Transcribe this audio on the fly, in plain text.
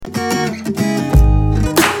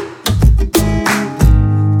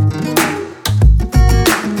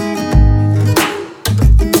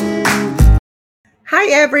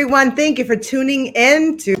everyone. Thank you for tuning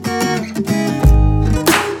in to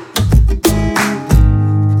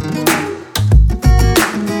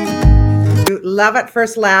Love at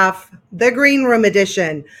First Laugh, the Green Room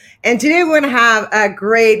edition. And today we're going to have a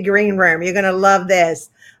great green room. You're going to love this.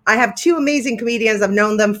 I have two amazing comedians. I've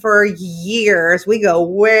known them for years. We go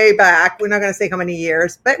way back. We're not going to say how many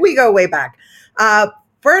years, but we go way back.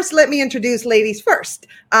 First, let me introduce ladies first.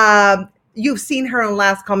 You've seen her on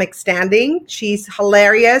Last Comic Standing. She's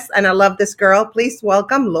hilarious, and I love this girl. Please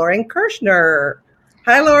welcome Lauren Kirshner.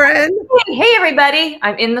 Hi, Lauren. Hey, everybody.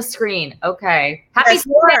 I'm in the screen. Okay. Happy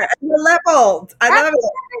Sunday. You're leveled. I love it.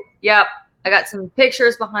 Yep. I got some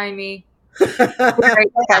pictures behind me. Very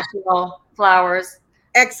professional. Flowers.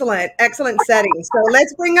 Excellent setting. So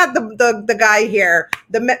let's bring up the guy here,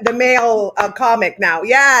 the male comic now.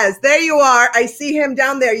 Yes, there you are. I see him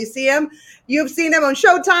down there. You see him? You've seen him on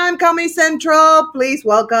Showtime, Comedy Central. Please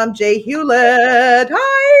welcome Jay Hewlett.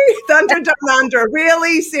 Hi, Thunder Down Under.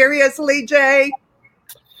 Really? Seriously, Jay?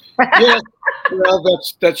 Yeah, well,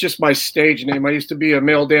 that's just my stage name. I used to be a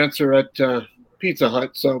male dancer at Pizza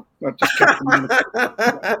Hut, so I've just kept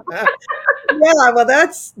Yeah, well,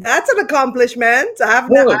 that's an accomplishment. I've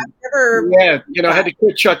never. Yeah, I had to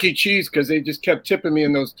quit Chuck E. Cheese because they just kept tipping me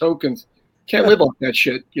in those tokens. Can't live off that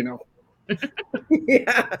shit,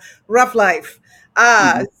 Yeah, rough life.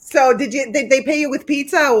 So did they pay you with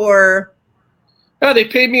pizza or? No, they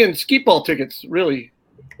paid me in ski ball tickets, really,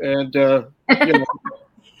 and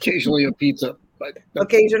occasionally a pizza. But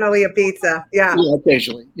occasionally a pizza, yeah. Yeah,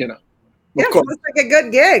 occasionally, Yeah, so it's like a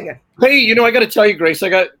good gig. Hey, I got to tell you, Grace, I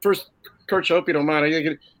got first. Kurt, I hope you don't mind. I got to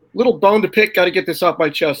get a little bone to pick. Got to get this off my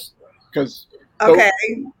chest because. Okay.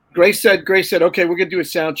 Grace said, okay, we're gonna do a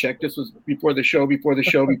sound check. This was before the show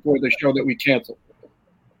that we canceled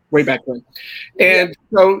way back then. And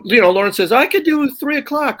so, Lauren says, I could do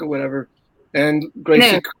 3:00 or whatever. And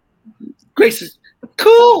Grace is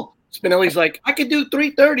cool. Spinelli's like, I could do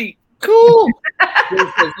 3:30. Cool.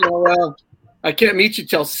 Grace says, well, I can't meet you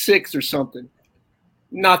till 6 or something.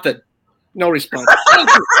 Nothing. No response.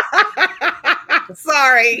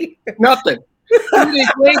 Sorry. Nothing. 2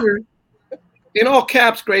 days later, in all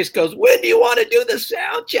caps, Grace goes, when do you want to do the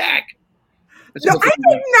sound check? No,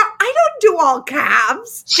 I don't do all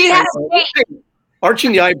caps. She has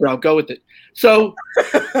arching the eyebrow. Go with it. So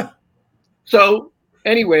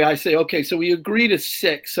anyway, I say, okay, so we agree to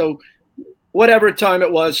 6. So whatever time it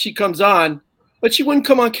was, she comes on, but she wouldn't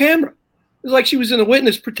come on camera. It was like she was in a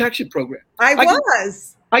witness protection program.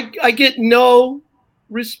 I get no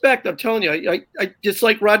respect. I'm telling you, I just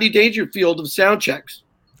like Rodney Dangerfield of sound checks.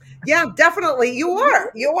 Yeah, definitely. You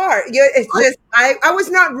are. It's just, I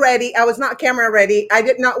was not ready. I was not camera ready. I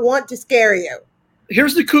did not want to scare you.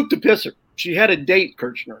 Here's the coup to piss her. She had a date,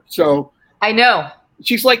 Kirshner. So I know.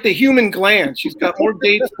 She's like the human gland. She's got more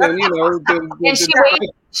dates than, and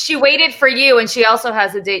she waited for you, and she also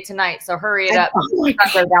has a date tonight. So hurry it up.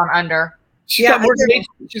 Go down under. She's got more dates.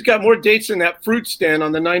 She's got more dates than that fruit stand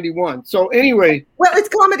on the 91. So anyway. Well, it's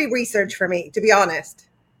comedy research for me, to be honest.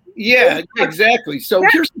 Yeah, exactly. So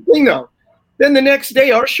here's the thing, though. Then the next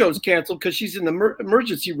day, our show's canceled because she's in the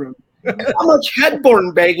emergency room. How much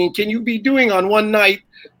headboard banging can you be doing on one night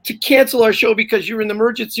to cancel our show because you're in the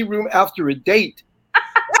emergency room after a date?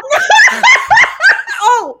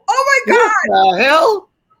 Oh my God. What the hell?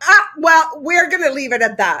 Well, we're going to leave it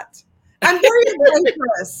at that. I'm very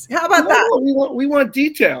adventurous. How about that? We want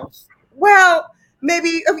details. Well,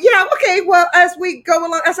 maybe, okay. Well, as we go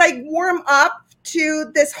along, as I warm up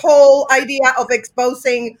to this whole idea of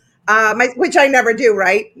exposing which I never do,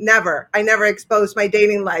 right? Never. I never expose my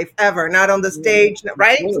dating life ever, not on the stage,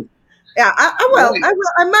 right? Yeah, I will.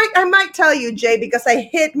 I might tell you, Jay, because I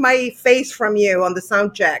hid my face from you on the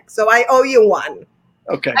sound check, so I owe you one.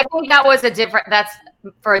 Okay. I think that's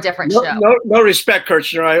for a different show. No respect,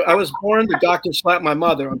 Kirshner. I was born, the doctor slapped my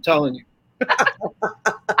mother, I'm telling you.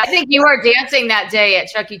 I think you were dancing that day at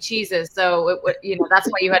Chuck E. Cheese's, so that's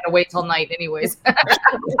why you had to wait till night, anyways.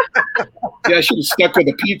 Yeah, I should have stuck with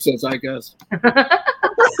the pizzas, I guess.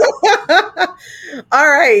 All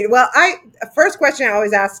right. Well, first question I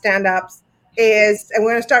always ask stand-ups is, and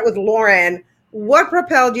we're going to start with Lauren. What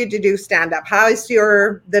propelled you to do stand-up? How is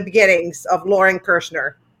the beginnings of Lauren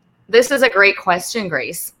Kirshner? This is a great question,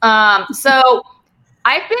 Grace. So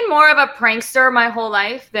I've been more of a prankster my whole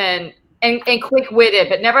life and quick-witted,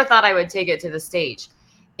 but never thought I would take it to the stage.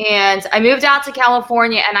 And I moved out to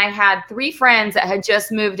California, and I had 3 friends that had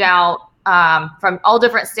just moved out from all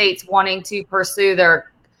different states wanting to pursue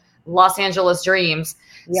their Los Angeles dreams.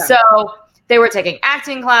 Yeah. So they were taking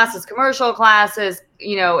acting classes, commercial classes,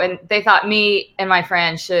 and they thought me and my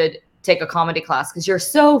friend should take a comedy class because you're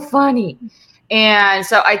so funny. And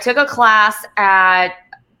so I took a class at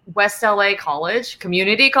West LA College,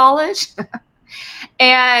 community college.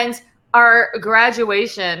 And our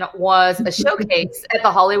graduation was a showcase at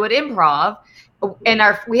the Hollywood Improv. And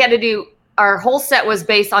we had to do, our whole set was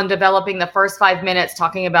based on developing the first 5 minutes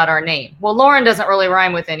talking about our name. Well, Lauren doesn't really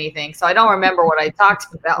rhyme with anything, so I don't remember what I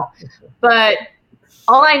talked about. But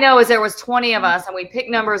all I know is there was 20 of us, and we picked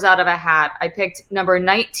numbers out of a hat. I picked number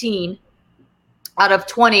 19 out of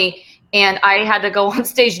 20, and I had to go on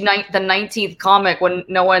stage the 19th comic when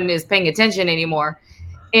no one is paying attention anymore.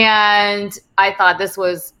 And I thought this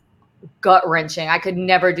was gut-wrenching. I could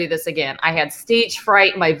never do this again. I had stage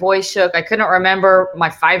fright. My voice shook. I couldn't remember my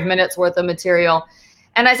 5 minutes worth of material.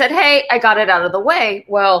 And I said, hey, I got it out of the way.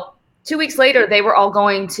 Well, 2 weeks later, they were all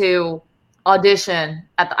going to audition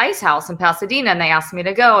at the Ice House in Pasadena, and they asked me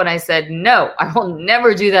to go. And I said, no, I will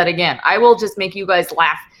never do that again. I will just make you guys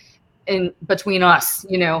laugh in between us,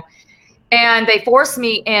 you know. And they forced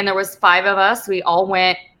me, and there was 5 of us. We all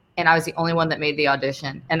went, and I was the only one that made the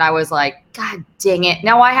audition. And I was like, God dang it.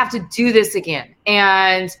 Now I have to do this again.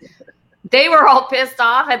 And they were all pissed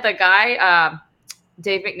off at the guy,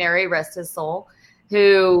 Dave McNary, rest his soul,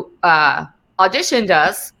 who auditioned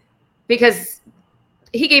us, because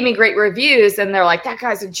he gave me great reviews. And they're like, that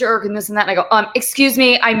guy's a jerk and this and that. And I go, excuse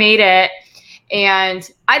me, I made it. And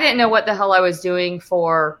I didn't know what the hell I was doing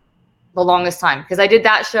for the longest time, because I did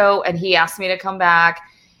that show and he asked me to come back.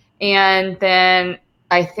 And then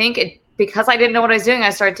I think because I didn't know what I was doing, I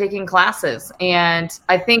started taking classes. And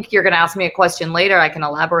I think you're going to ask me a question later. I can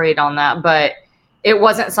elaborate on that, but it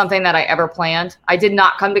wasn't something that I ever planned. I did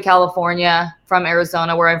not come to California from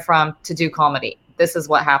Arizona, where I'm from, to do comedy. This is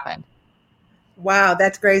what happened. Wow,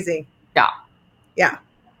 that's crazy. Yeah. Yeah.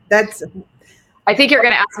 I think you're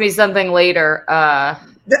going to ask me something later.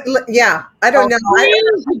 Yeah, I don't know.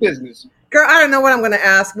 Business. Girl, I don't know what I'm going to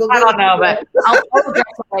ask. I don't know, but I'll address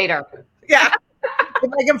it later. Yeah,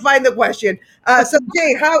 if I can find the question. So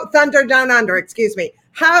Jay, Thunder Down Under? Excuse me.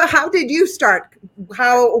 How did you start?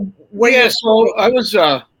 So I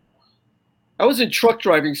was in truck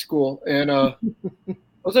driving school, and I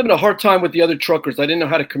was having a hard time with the other truckers. I didn't know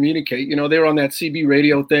how to communicate. You know, they were on that CB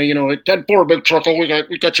radio thing. You know, like 10-4 big trucker, we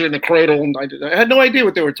got you in the cradle, and I had no idea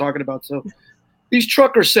what they were talking about. So these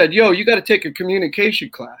truckers said, "Yo, you got to take a communication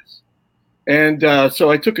class." And so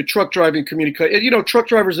I took a truck driving communication. You know, truck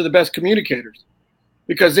drivers are the best communicators,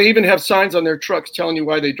 because they even have signs on their trucks telling you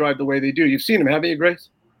why they drive the way they do. You've seen them, haven't you, Grace?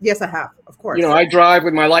 Yes, I have, of course. You know, I drive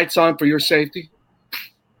with my lights on for your safety.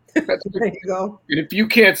 There you go. And if you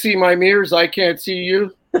can't see my mirrors, I can't see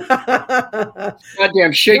you.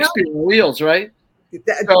 Goddamn Shakespeare wheels, right?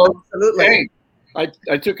 So, absolutely. Hey,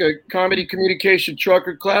 I took a comedy communication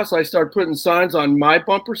trucker class. I started putting signs on my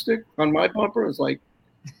bumper stick, on my bumper. It's like,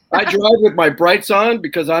 I drive with my brights on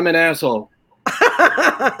because I'm an asshole.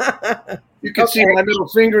 You can see my middle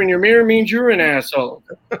finger in your mirror means you're an asshole.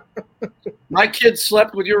 My kid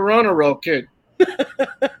slept with your runner roll kid.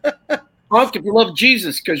 Honk if you love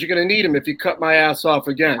Jesus, because you're going to need him if you cut my ass off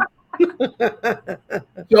again.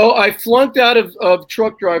 So I flunked out of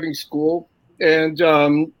truck driving school, and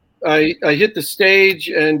I hit the stage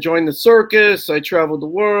and joined the circus. I traveled the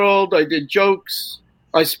world. I did jokes.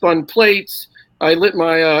 I spun plates. I lit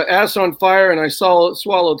my ass on fire, and I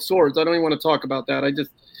swallowed swords. I don't even want to talk about that.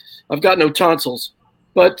 I've got no tonsils.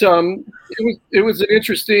 But it was an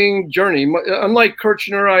interesting journey. Unlike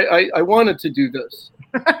Kirchner, I wanted to do this.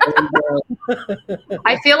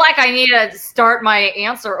 I feel like I need to start my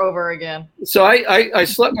answer over again. So I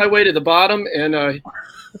slept my way to the bottom, and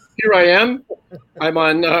here I am. I'm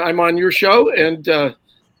on your show, and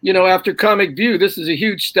you know, after Comic View, this is a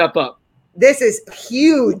huge step up. This is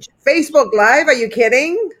huge. Facebook Live? Are you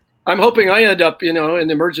kidding? I'm hoping I end up, you know, in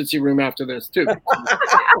the emergency room after this too.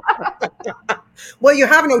 Well, you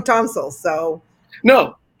have no tonsils, so.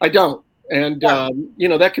 No, I don't, and you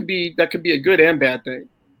know, that could be a good and bad thing.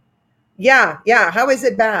 Yeah. How is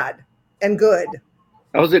it bad and good?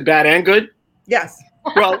 How is it bad and good? Yes.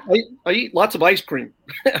 Well, I eat lots of ice cream.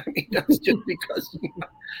 I mean, that's just because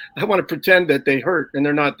I want to pretend that they hurt and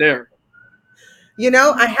they're not there. You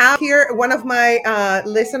know, I have here one of my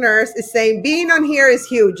listeners is saying being on here is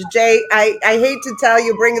huge. Jay, I hate to tell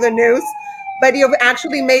you, bring the news, but you've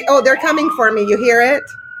actually made. Oh, they're coming for me. You hear it?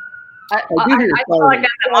 I feel like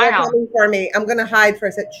that's at my house. Coming for me. I'm gonna hide for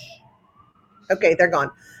a sec. Okay, they're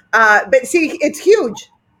gone. But see, it's huge.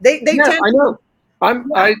 They yeah, tend. I know.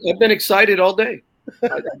 I've been excited all day.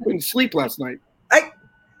 I couldn't sleep last night.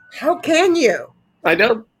 How can you? I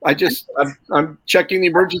know. I'm checking the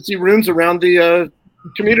emergency rooms around the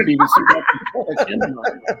community to see.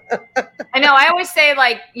 I know. I always say,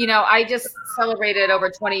 like, you know, I just celebrated over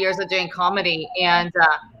 20 years of doing comedy. And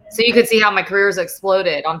so you could see how my career's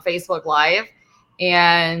exploded on Facebook Live.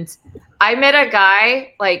 And I met a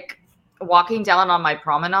guy, like, walking down on my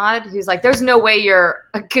promenade who's like, there's no way you're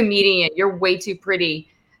a comedian. You're way too pretty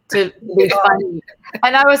to be funny.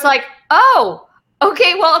 And I was like, oh,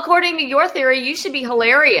 okay. Well, according to your theory, you should be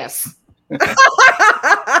hilarious.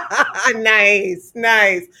 Nice.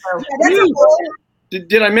 Yeah,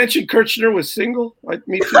 Did I mention Kirchner was single?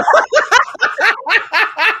 Me too.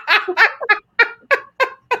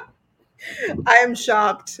 I am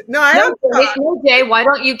shocked. No, I am shocked. No, Jay, why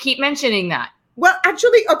don't you keep mentioning that? Well,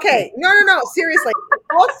 actually, okay. No. Seriously.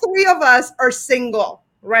 All three of us are single,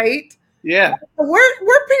 right? Yeah. We're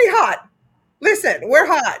pretty hot. Listen, we're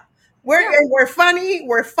hot. We're funny.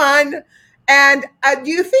 We're fun. And do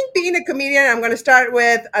you think being a comedian, I'm going to start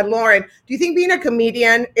with Lauren, do you think being a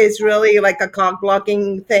comedian is really like a cock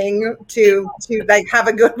blocking thing to like have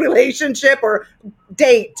a good relationship or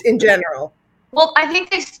date in general? Well, I think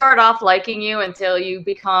they start off liking you until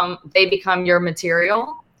they become your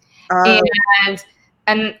material. And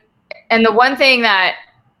the one thing that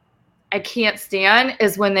I can't stand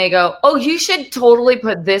is when they go, oh, you should totally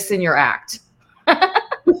put this in your act.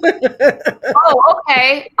 Oh,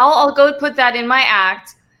 okay. I'll go put that in my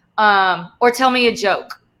act. Or tell me a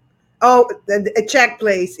joke. Oh, a check,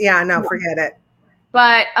 please. Yeah, no, forget it.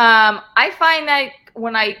 But I find that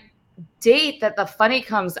when I date that the funny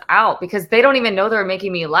comes out because they don't even know they're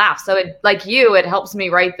making me laugh. So it helps me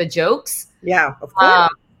write the jokes. Yeah, of course.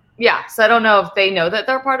 Yeah, so I don't know if they know that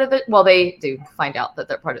they're part of it. Well, they do find out that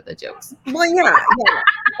they're part of the jokes. Well, yeah.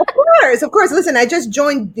 Of course. Listen, I just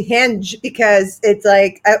joined Hinge because it's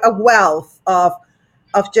like a wealth of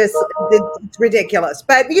just, it's ridiculous.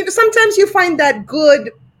 But sometimes you find that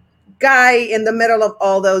good guy in the middle of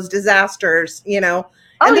all those disasters, you know.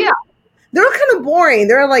 Oh, yeah. They're kind of boring.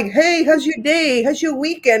 They're like, hey, how's your day? How's your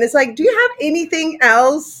weekend? It's like, do you have anything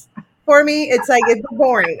else for me? It's like, it's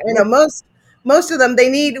boring. You know, most of them,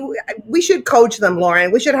 we should coach them,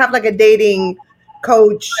 Lauren. We should have like a dating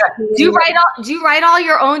coach. Do you write all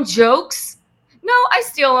your own jokes? No, I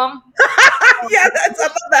steal them. Yeah, that's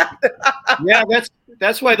some of that. Yeah,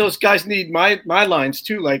 that's why those guys need my lines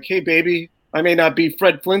too. Like, hey, baby, I may not be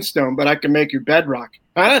Fred Flintstone, but I can make your bed rock.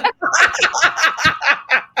 Huh?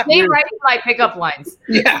 They write my pickup lines.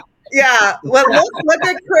 Yeah. Yeah. Well, look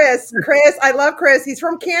at Chris. Chris, I love Chris. He's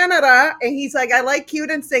from Canada, and he's like, I like cute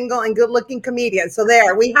and single and good-looking comedians. So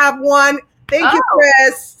there, we have one. Thank you,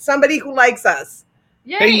 Chris. Somebody who likes us.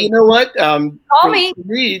 Yay. Hey, you know what? Call me. For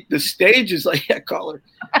me, the stage is like, yeah, call her.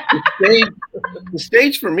 The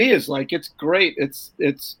stage for me is like, it's great. It's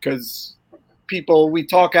because we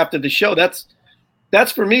talk after the show. That's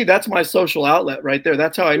for me. That's my social outlet right there.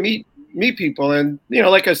 That's how I meet people. And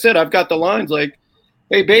like I said, I've got the lines like,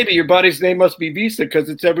 hey, baby, your buddy's name must be Visa because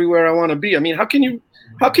it's everywhere I want to be. I mean, how can you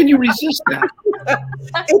resist that?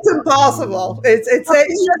 It's impossible. It's just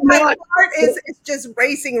my heart is just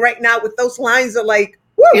racing right now with those lines are like,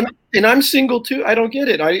 woo. And I'm single too. I don't get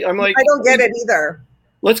it. I'm like, I don't get it either.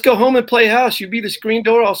 Let's go home and play house. You be the screen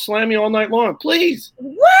door. I'll slam you all night long, please.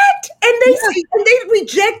 What? And they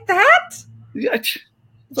reject that? Yeah.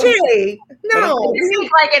 Jay, no. It seems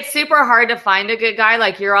like it's super hard to find a good guy.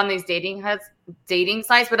 Like you're on these dating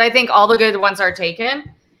sites, but I think all the good ones are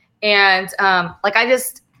taken. And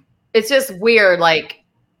it's just weird. Like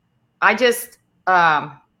everyone's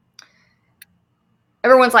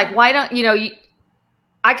like, why don't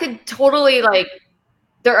I could totally like,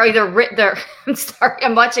 they're I'm sorry,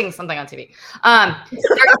 I'm watching something on TV.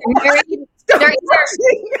 They're married.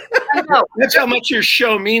 That's how much your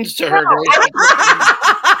show means to her.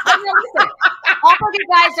 All the good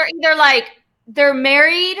guys are either like they're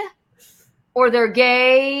married or they're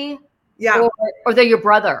gay, or they're your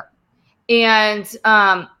brother. And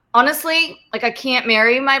honestly, like I can't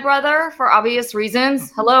marry my brother for obvious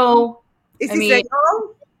reasons. Hello, is he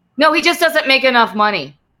single? No, he just doesn't make enough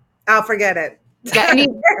money. I'll forget it. Yeah,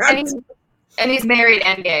 and he's married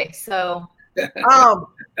and gay, so.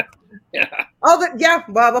 Yeah.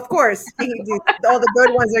 Well, of course, all the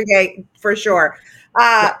good ones are gay for sure.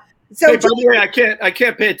 So, hey, by the way, I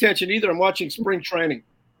can't pay attention either. I'm watching spring training.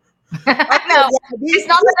 No, it's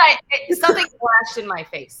not that it's something flashed in my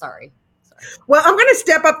face. Sorry. Well, I'm going to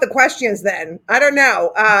step up the questions then. I don't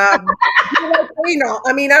know. I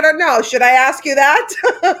don't know. Should I ask you that?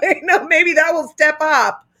 Maybe that will step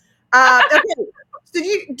up. Okay. So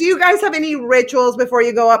do you guys have any rituals before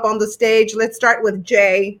you go up on the stage? Let's start with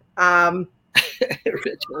Jay. Rituals,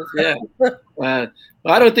 yeah.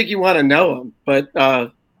 I don't think you want to know them, but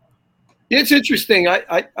It's interesting.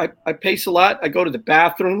 I pace a lot. I go to the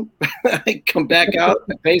bathroom. I come back out.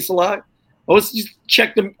 I pace a lot. I always just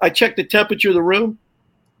check the temperature of the room,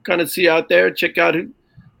 kind of see out there, check out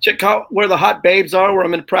where the hot babes are, where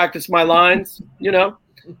I'm going to practice my lines,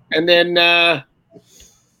 and then I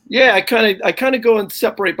kind of go and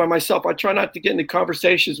separate by myself. I try not to get into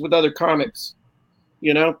conversations with other comics,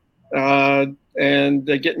 and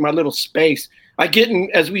I get in my little space. I get in,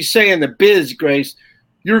 as we say in the biz, Grace.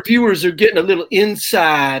 Your viewers are getting a little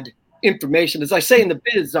inside information. As I say in the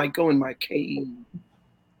biz, I go in my cave.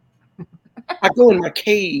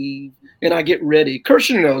 And I get ready.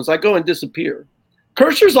 Kirshner knows. I go and disappear.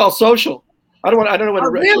 Kirshner's all social. I don't know what.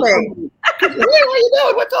 Oh, really? Hey, what you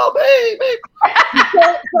doing? What's up, babe?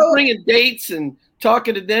 Bringing dates and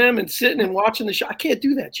talking to them and sitting and watching the show. I can't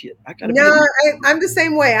do that shit. I'm the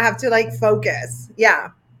same way. I have to focus.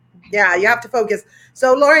 Yeah, you have to focus.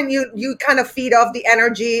 So Lauren, you kind of feed off the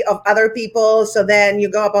energy of other people. So then you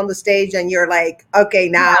go up on the stage and you're like, okay,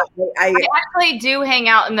 now I actually do hang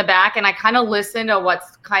out in the back and I kind of listen to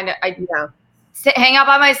what's hang out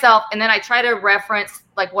by myself. And then I try to reference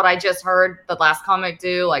what I just heard the last comic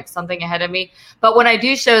do, something ahead of me. But when I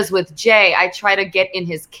do shows with Jay, I try to get in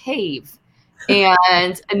his cave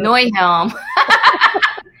and annoy him.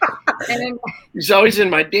 He's always in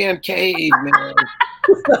my damn cave, man.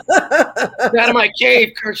 Get out of my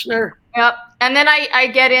cave, Kirshner. Yep. And then I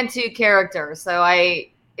get into character. So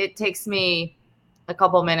it takes me a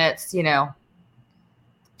couple minutes,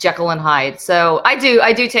 Jekyll and Hyde. So I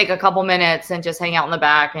do take a couple minutes and just hang out in the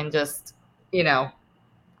back and just,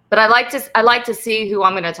 but I like to see who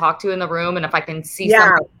I'm going to talk to in the room. And if I can see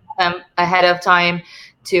something ahead of time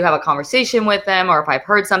to have a conversation with them, or if I've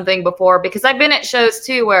heard something before, because I've been at shows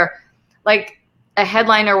too, where a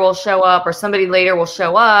headliner will show up or somebody later will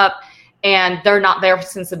show up and they're not there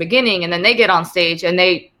since the beginning. And then they get on stage and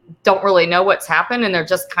they don't really know what's happened. And they're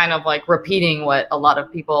just kind of repeating what a lot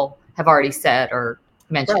of people have already said or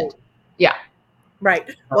mentioned. Right. Yeah. Right.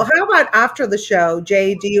 Well, how about after the show,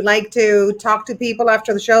 Jay? Do you like to talk to people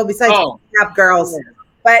after the show besides up girls?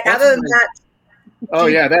 But other than that. Oh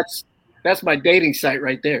yeah. That's my dating site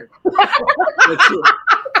right there.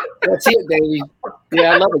 That's it, baby.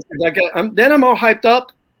 Yeah, I love it. Then I'm all hyped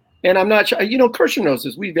up, and I'm not sure. Kirshner knows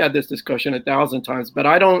this. We've had this discussion 1,000 times, but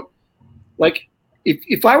I don't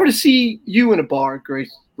if I were to see you in a bar,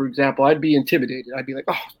 Grace, for example, I'd be intimidated. I'd be like,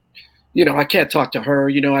 I can't talk to her.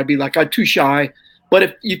 I'd be like, I'm too shy.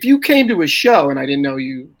 But if you came to a show and I didn't know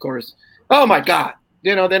you, of course, oh my God,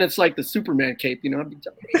 then it's like the Superman cape. I'd be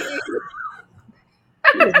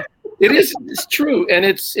it's true. And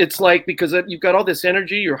it's because you've got all this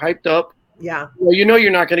energy, you're hyped up. Yeah. Well,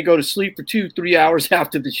 you're not going to go to sleep for 2-3 hours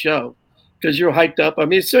after the show because you're hyped up. I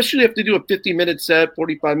mean, especially if you have to do a 50-minute set,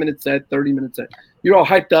 45-minute set, 30-minute set. You're all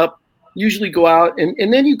hyped up. Usually go out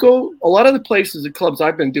and then you go a lot of the places, the clubs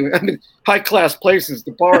I've been doing, high class places,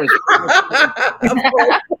 the bars,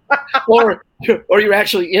 or you're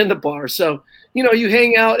actually in the bar. So, you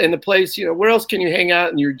hang out in the place, where else can you hang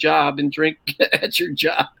out in your job and drink at your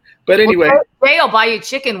job? But anyway, they'll buy you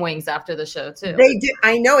chicken wings after the show too. They do.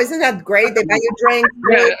 I know. Isn't that great? They buy you drinks.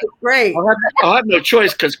 Yeah, it's great. I'll have no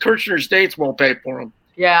choice because Kirshner's dates won't pay for them.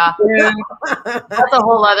 Yeah. That's a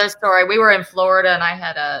whole other story. We were in Florida and I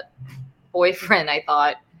had a boyfriend, I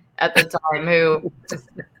thought, at the time who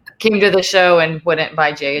came to the show and wouldn't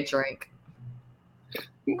buy Jay a drink.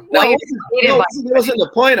 No, that wasn't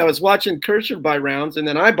the point. I was watching Kirshner buy rounds and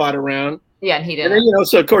then I bought a round. Yeah, and he didn't. And then,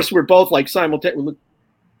 so of course we're both simultaneous.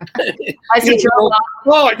 I see Joe.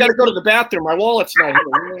 Oh, I got to go to the bathroom. My wallet's not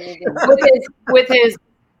here. with his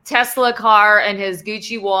Tesla car and his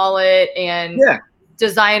Gucci wallet and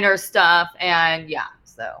designer stuff, and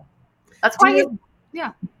so that's why.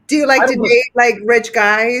 Do you like to date rich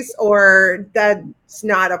guys, or that's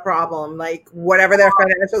not a problem? Whatever their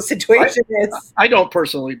financial situation is. I don't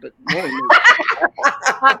personally, but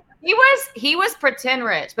he was pretend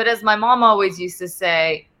rich. But as my mom always used to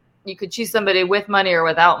say, you could choose somebody with money or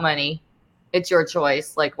without money. It's your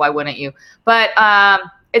choice. Why wouldn't you? But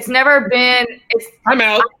it's never been. I'm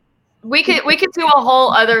out. We could do a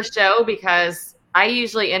whole other show because I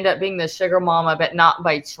usually end up being the sugar mama, but not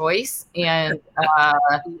by choice. And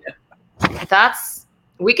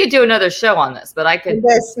we could do another show on this, but I could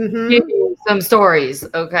give you some stories.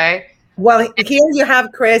 Okay. Well, here you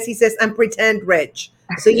have Chris. He says, I'm pretend rich.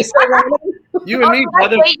 So you still want him? You and me,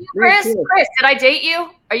 brother. Chris, did I date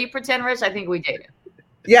you? Are you pretend rich? I think we dated.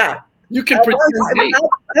 Yeah. You can pretend.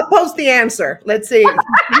 I'll post the answer. Let's see. I'm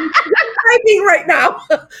typing right now.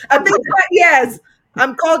 I think yes.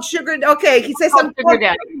 I'm called Sugar. Okay. He says I'm called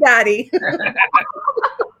Sugar Daddy.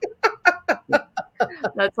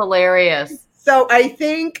 That's hilarious. So I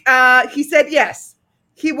think he said yes,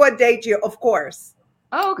 he would date you, of course.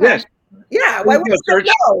 Oh, okay. Yes. Yeah, why would I say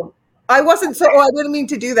no? I wasn't so. Oh, I didn't mean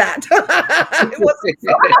to do that. It wasn't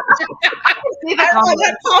so. See the I know comment.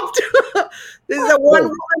 that popped. This is a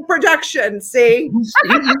one-woman production. See,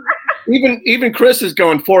 Even Chris is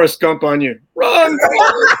going Forrest Gump on you. Run!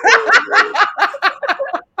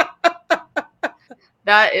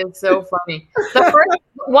 That is so funny.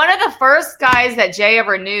 One of the first guys that Jay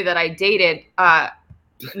ever knew that I dated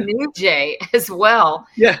knew Jay as well.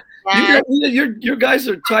 Yeah. And, Your guys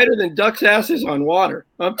are tighter than ducks' asses on water.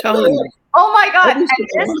 I'm telling you. oh my God. And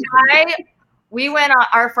this guy, we went on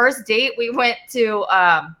our first date. We went to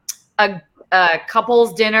a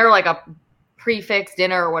couple's dinner, like a prefix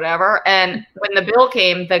dinner or whatever. And when the bill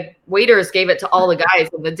came, the waiters gave it to all the guys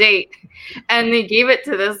on the date. And they gave it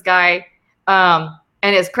to this guy.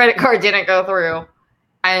 And his credit card didn't go through.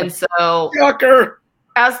 And so Shocker.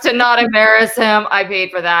 as to not embarrass him, I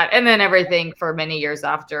paid for that. And then everything for many years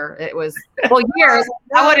after. It was, well, years.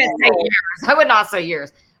 I wouldn't say years. I would not say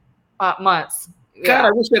years. Months. God, Yeah.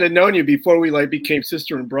 I wish I'd have known you before we became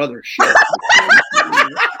sister and brother. Shit.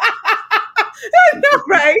 no,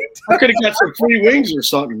 right? I could have got some free wings or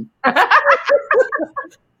something.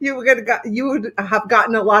 You would have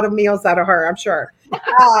gotten a lot of meals out of her, I'm sure.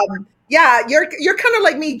 Yeah, you're kind of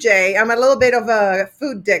like me, Jay. I'm a little bit of a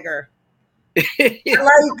food digger. Yeah,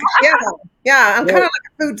 I'm kind of like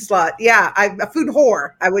a food slut. Yeah, I'm a food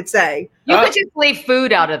whore, I would say. You could just leave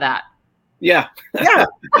food out of that. Yeah. Yeah.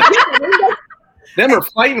 Them are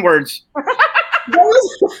fighting words.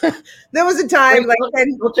 There was a time, like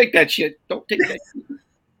don't take that shit. Don't take that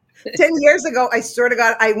shit. 10 years ago, I swear to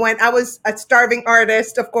God, I was a starving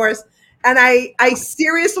artist, of course, and I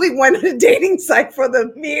seriously went on a dating site for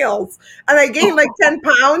the meals, and I gained like 10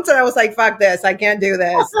 pounds, and I was like, fuck this, I can't do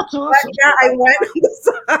this. That's awesome. But yeah, I went on the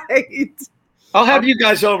site. I'll have you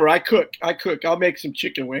guys over. I cook. I'll make some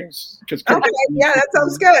chicken wings. Okay, yeah, that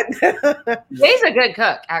sounds good. Jay's a good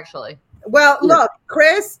cook, actually. Well, look,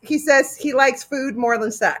 Chris, he says he likes food more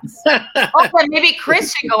than sex. Oh, then maybe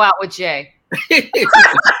Chris should go out with Jay. Yeah.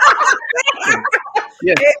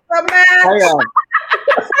 It's a match.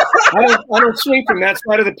 I don't swing from that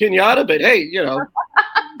side of the pinata, but hey,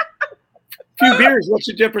 few beers. What's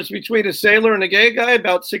the difference between a sailor and a gay guy?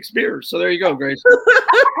 About 6 beers. So there you go, Grace.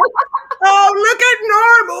 Oh, look at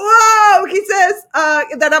Norm. Whoa. He says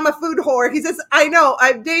that I'm a food whore. He says, I know.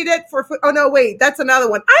 I've dated for food. Oh, no, wait. That's another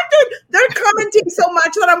one. They're commenting so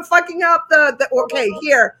much that I'm fucking up the okay,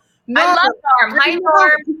 here. I love Norm. Hi,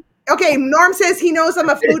 Norm. Okay, Norm says he knows I'm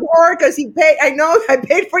a food whore because he paid. I know I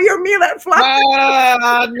paid for your meal at Fly.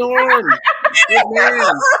 Ah, Norm. Good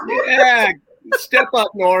man. Yeah. Step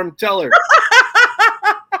up, Norm. Tell her.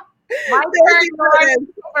 My turn, Norm.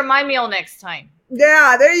 For my meal next time.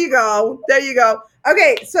 Yeah, there you go. There you go.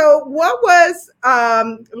 Okay, so what was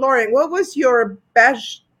Lauren, what was your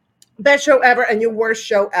best show ever and your worst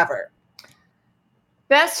show ever?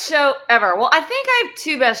 Best show ever. Well, I think I have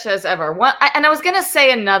 2 best shows ever. One, and I was going to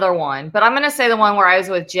say another one, but I'm going to say the one where I was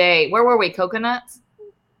with Jay. Where were we? Coconuts?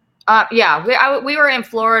 Yeah, we were in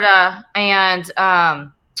Florida, and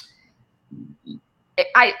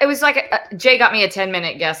it was like Jay got me a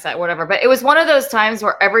 10-minute guess at whatever, but it was one of those times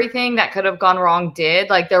where everything that could have gone wrong did.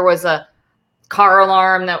 Like there was a car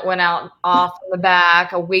alarm that went off in the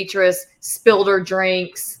back, a waitress spilled her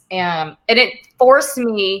drinks, and it forced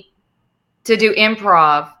me to do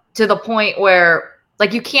improv to the point where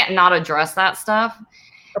like you can't not address that stuff.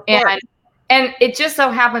 And it just so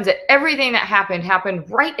happens that everything that happened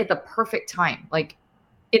right at the perfect time, like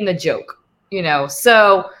in the joke,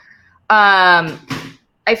 So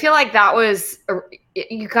I feel like that was,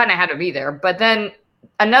 you kind of had to be there. But then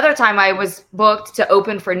another time I was booked to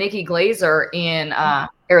open for Nikki Glaser in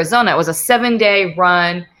Arizona. It was a 7-day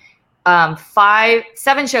run,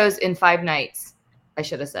 7 shows in 5 nights, I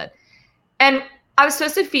should have said. And I was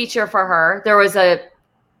supposed to feature for her. There was a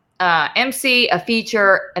MC, a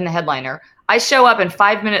feature, and the headliner. I show up, and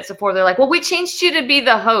 5 minutes before, they're like, well, we changed you to be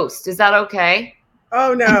the host. Is that okay?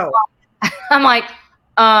 Oh, no. I'm like,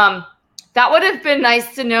 that would have been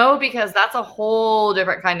nice to know because that's a whole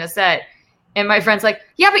different kind of set. And my friend's like,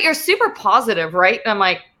 yeah, but you're super positive, right? And I'm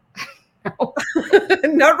like, no.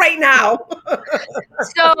 Not right now.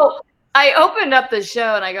 So I opened up the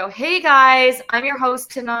show and I go, hey guys, I'm your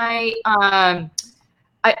host tonight.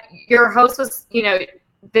 Your host was,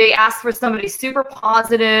 they asked for somebody super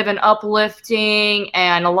positive and uplifting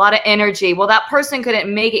and a lot of energy. Well, that person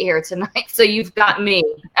couldn't make it here tonight, so you've got me.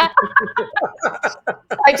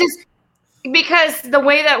 Because the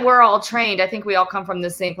way that we're all trained, I think we all come from the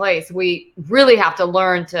same place. We really have to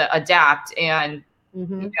learn to adapt and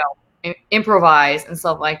Mm-hmm. Improvise and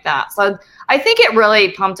stuff like that. So I think it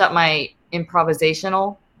really pumped up my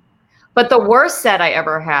improvisational. But the worst set I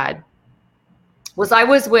ever had was I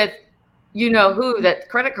was with, that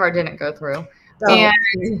credit card didn't go through. Oh.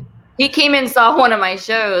 And he came and saw one of my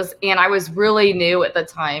shows, and I was really new at the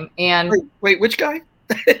time. And wait, which guy?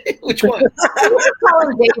 Which one? I would call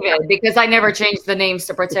him David because I never changed the names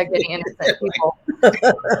to protect any innocent people.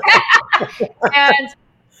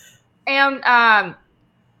 and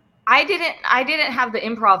I didn't have the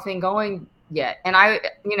improv thing going yet. And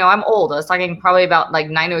I'm old. I was talking probably about like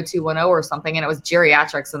 90210 or something, and it was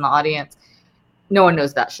geriatrics in the audience. No one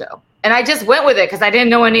knows that show. And I just went with it because I didn't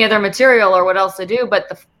know any other material or what else to do.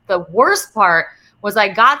 But the worst part was I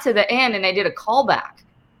got to the end and I did a callback.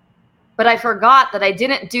 But I forgot that I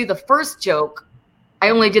didn't do the first joke. I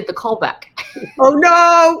only did the callback. Oh,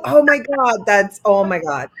 no. Oh, my God. Oh, my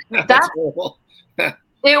God. That's horrible.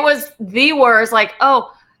 It was the worst. Like,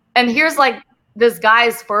 and here's like this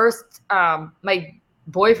guy's first, my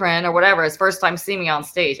boyfriend or whatever, his first time seeing me on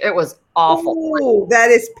stage. It was awful. Ooh, that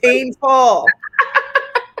is painful.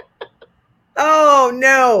 Oh,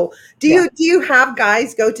 no. Do you have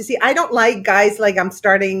guys go to see? I don't like guys like I'm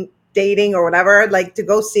starting dating or whatever, like to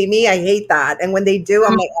go see me. I hate that. And when they do,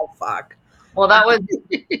 I'm like, oh, fuck. Well, I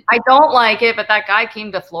don't like it, but that guy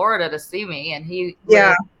came to Florida to see me, and he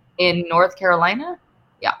lived in North Carolina.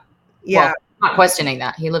 Yeah. Yeah. Well, I'm not questioning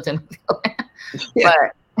that. He lived in North Carolina. Yeah.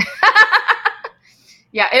 But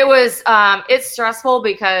yeah, it was, it's stressful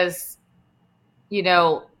because,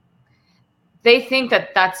 they think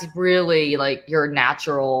that that's really like your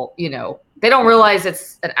natural, they don't realize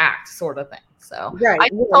it's an act sort of thing. So right.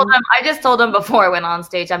 I just told them before I went on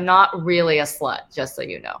stage, I'm not really a slut, just so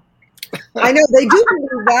you know. I know they do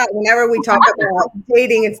believe that whenever we talk about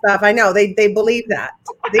dating and stuff. I know they believe that.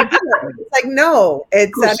 They do. It's like, no,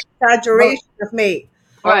 it's an exaggeration of me.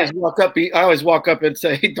 I always walk up and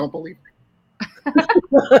say, hey, don't believe me.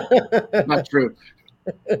 Not true.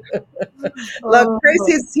 Look, Chris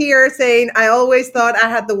is here saying, I always thought I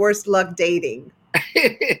had the worst luck dating.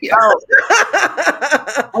 Yeah.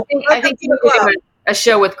 I think you did a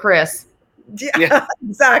show with Chris. Yeah,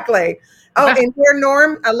 exactly. Oh, and here,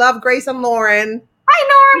 Norm. I love Grace and Lauren.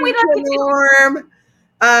 Hi, Norm. We love you, Norm.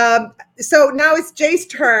 So now it's Jay's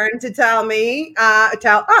turn to tell us. I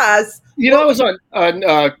was on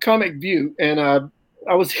Comic View, and I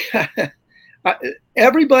was.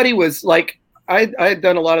 Everybody was like, I had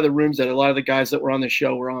done a lot of the rooms that a lot of the guys that were on the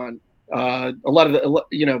show were on. A lot of the,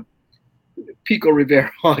 Pico Rivera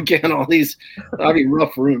again, all these,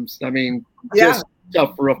 rough rooms. Just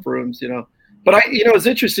tough, rough rooms, But it's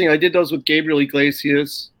interesting. I did those with Gabriel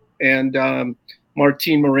Iglesias and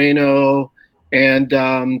Martin Moreno and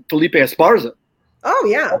Felipe Esparza. Oh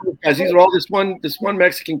yeah, because these are all this one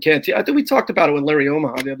Mexican canteen. I think we talked about it with Larry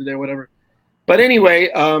Omaha the other day, or whatever. But anyway,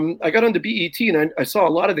 I got onto BET and I saw a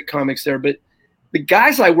lot of the comics there. But the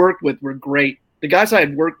guys I worked with were great. The guys I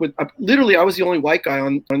had worked with, literally, I was the only white guy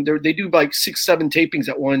on there. They do like 6-7 tapings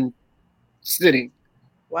at one sitting.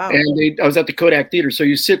 Wow. And I was at the Kodak Theater. So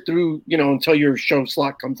you sit through, until your show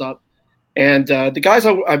slot comes up. And the guys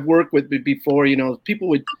I've worked with before, people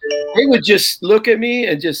would just look at me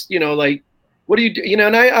and just, like, what do you do?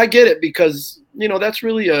 And I get it because, that's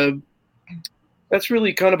really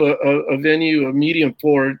kind of a venue, a medium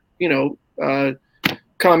for,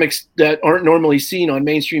 comics that aren't normally seen on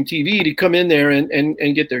mainstream TV to come in there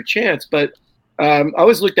and get their chance. But I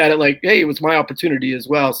always looked at it like, hey, it was my opportunity as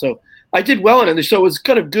well. So I did well in it. The show was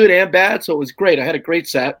kind of good and bad, so it was great. I had a great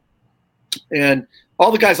set. And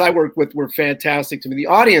all the guys I worked with were fantastic to me. The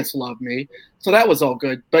audience loved me, so that was all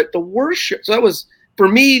good. But the worst show, so that was, for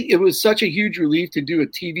me, it was such a huge relief to do a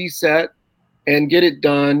TV set and get it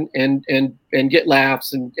done and get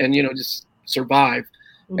laughs and just survive.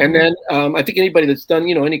 And then I think anybody that's done,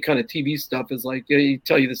 any kind of TV stuff is like, they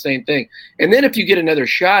tell you the same thing. And then if you get another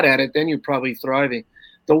shot at it, then you're probably thriving.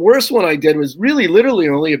 The worst one I did was really literally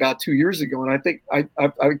only about 2 years ago. And I think I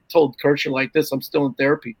told Kircher like this, I'm still in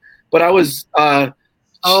therapy. But I was I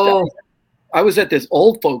was at this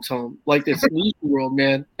old folks home, like this Leisure World,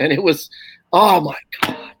 man. And it was, oh my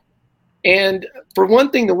God. And for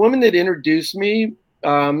one thing, the woman that introduced me,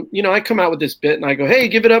 I come out with this bit and I go, hey,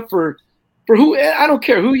 give it up for who, I don't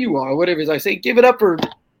care who you are, whatever it is. I say, give it up for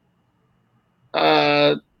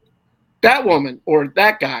that woman or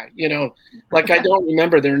that guy, like I don't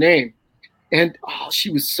remember their name. And she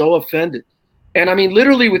was so offended. And I mean,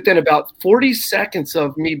 literally within about 40 seconds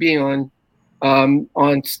of me being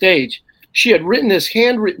on stage, she had written this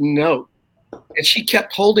handwritten note and she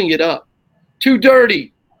kept holding it up. Too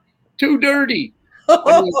dirty. Too dirty.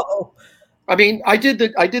 I did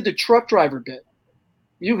the truck driver bit.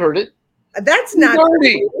 You heard it. That's not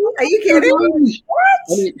Dirty. Are you kidding?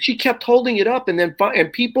 I mean, she kept holding it up, and then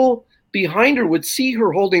people behind her would see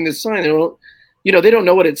her holding the sign. They don't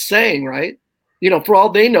know what it's saying, right? For all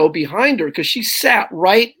they know, behind her, because she sat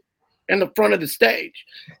right in the front of the stage.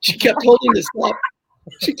 She kept holding this up.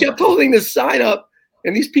 She kept holding this sign up,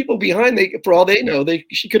 and these people behind, for all they know,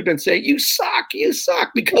 she could have been saying, "You suck,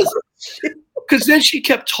 because then she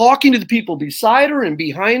kept talking to the people beside her and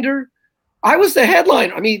behind her. I was the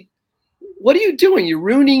headliner. I mean, what are you doing? You're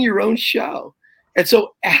ruining your own show. And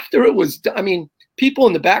so after it was done, I mean, people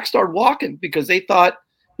in the back started walking because they thought,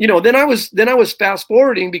 then I was fast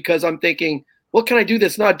forwarding because I'm thinking, what can I do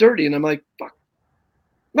that's not dirty? And I'm like, fuck,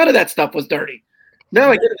 none of that stuff was dirty. Now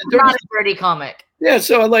I get the dirty. Not a dirty comic. Yeah.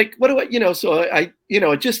 So I'm like, what do I, so I,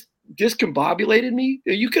 it just discombobulated me.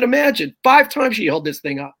 You could imagine 5 times she held this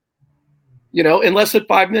thing up, in less than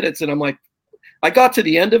 5 minutes. And I'm like, I got to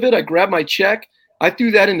the end of it. I grabbed my check. I threw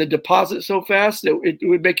that in the deposit so fast that it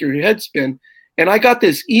would make your head spin. And I got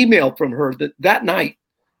this email from her that night.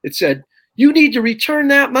 It said, "You need to return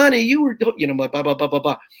that money. You were, blah, blah, blah, blah, blah,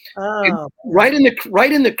 blah." Oh. Right in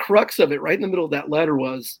the crux of it, right in the middle of that letter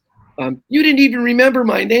was, "You didn't even remember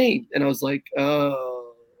my name." And I was like,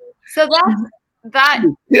 "Oh." So that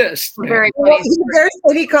yes, very Well, funny. if there's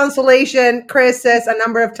any consolation, Chris says a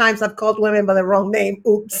number of times I've called women by the wrong name.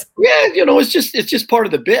 Oops. Yeah, it's just part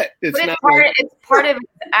of the bit. It's part of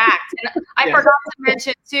the act. And I forgot to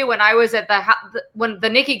mention too, when I was at when the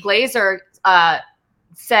Nikki Glazer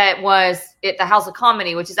set was at the House of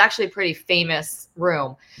Comedy, which is actually a pretty famous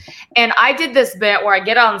room. And I did this bit where I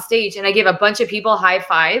get on stage and I give a bunch of people high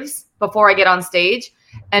fives before I get on stage.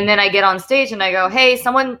 And then I get on stage and I go, "Hey,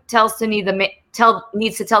 someone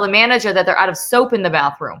needs to tell the manager that they're out of soap in the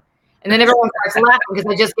bathroom." And then everyone starts laughing because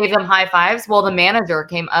I just gave them high fives. Well, the manager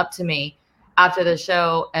came up to me after the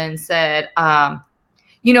show and said,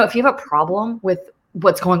 "If you have a problem with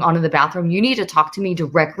what's going on in the bathroom, you need to talk to me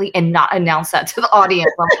directly and not announce that to the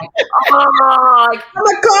audience." I'm like, "Oh, I'm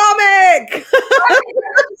a comic."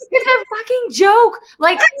 it's a fucking joke."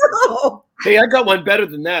 Like, hey, I got one better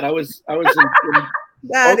than that. I was in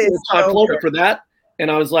that is Tom so Clover for that, and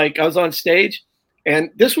I was on stage, and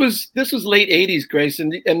this was late '80s, Grace,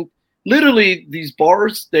 and literally these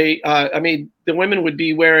bars, the women would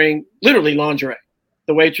be wearing literally lingerie,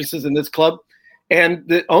 the waitresses in this club, and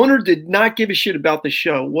the owner did not give a shit about the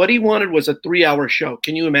show. What he wanted was a 3-hour show.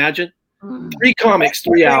 Can you imagine? 3 comics,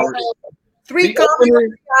 3 hours. 3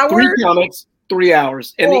 comics, 3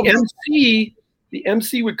 hours, and the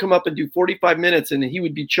MC would come up and do 45 minutes, and he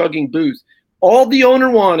would be chugging booze. All the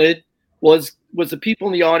owner wanted was the people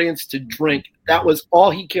in the audience to drink. That was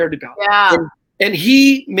all he cared about. Yeah. And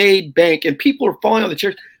he made bank, and people were falling on the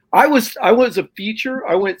chairs. I was a feature.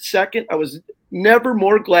 I went second. I was never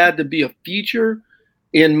more glad to be a feature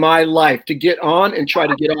in my life, to get on and try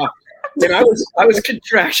to get off. And I was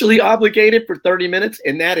contractually obligated for 30 minutes,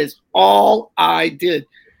 and that is all I did.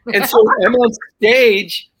 And so I'm on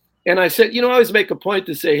stage, and I said, I always make a point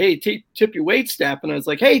to say, "Hey, tip your wait staff." And I was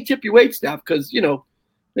like, "Hey, tip your wait staff," because,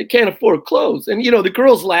 they can't afford clothes. And, the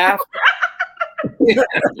girls laugh. The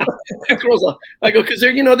girls laugh. I go, because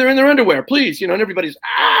they're in their underwear, please. And everybody's,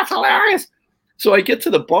 it's hilarious. So I get to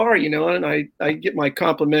the bar, and I get my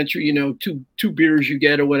complimentary, 2 beers you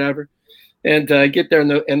get or whatever. And I get there,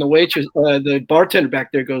 and the waitress, the bartender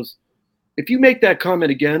back there goes, "If you make that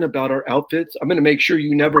comment again about our outfits, I'm going to make sure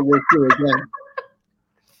you never work here again."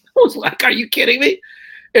 I was like, "Are you kidding me?"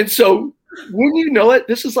 And so, wouldn't you know it,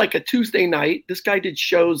 this is like a Tuesday night. This guy did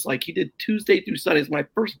shows like he did Tuesday through Sunday. It's my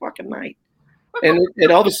first fucking night. And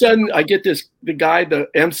all of a sudden, I get the guy, the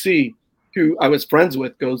MC, who I was friends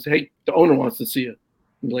with, goes, "Hey, the owner wants to see you."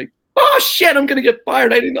 I'm like, "Oh, shit, I'm going to get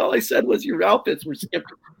fired. I didn't know. All I said was your outfits were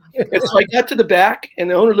skipped." And so I got to the back, and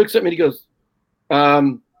the owner looks at me and he goes,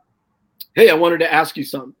 "Hey, I wanted to ask you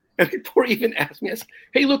something." And before he even asked me, I said,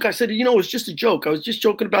 "Hey, look," I said, "it was just a joke. I was just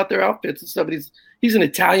joking about their outfits and stuff." But he's an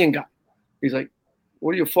Italian guy. He's like,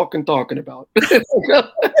 "What are you fucking talking about?"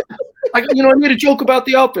 I go, "I made a joke about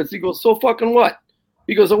the outfits." He goes, "So fucking what?"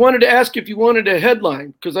 He goes, "I wanted to ask if you wanted a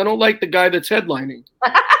headline because I don't like the guy that's headlining."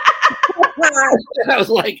 And I was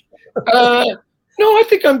like, "No, I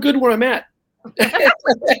think I'm good where I'm at." He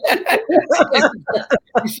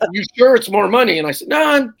said, "You sure it's more money?" And I said,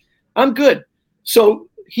 "No, I'm good." So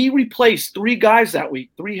he replaced 3 guys that week,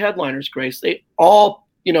 3 headliners, Grace. They all,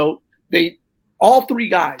 all 3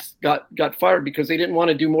 guys got fired because they didn't want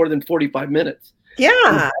to do more than 45 minutes.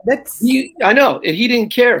 Yeah, I know, and he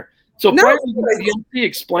didn't care. So No. finally, the MC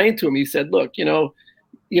explained to him. He said, "Look,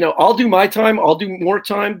 I'll do my time. I'll do more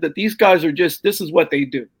time. That these guys are this is what they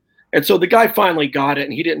do." And so the guy finally got it,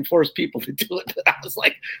 and he didn't force people to do it.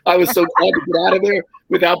 I was so glad to get out of there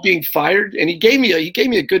without being fired. And he gave me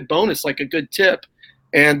a good bonus, like a good tip.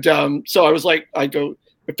 And so I was like, I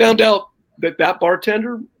found out that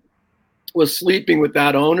bartender was sleeping with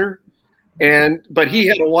that owner, but he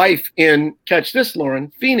had a wife in, catch this,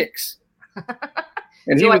 Lauren, Phoenix.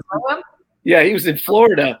 And he was in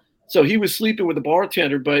Florida. So he was sleeping with the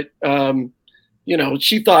bartender, but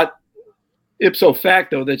she thought ipso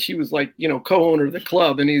facto that she was like, co-owner of the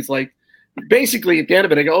club. And he's like, basically at the end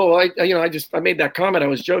of it, I go, I made that comment. I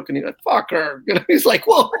was joking. He's like, fuck her. He's like,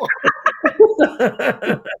 whoa,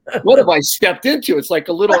 what have I stepped into? It's like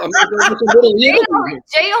a little,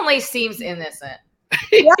 Jay only seems innocent.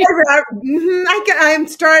 I'm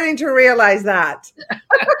starting to realize that.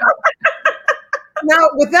 Now,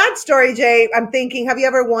 with that story, Jay, I'm thinking, have you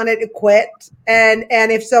ever wanted to quit? And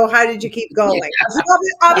if so, how did you keep going? Yeah. You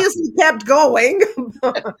obviously kept going.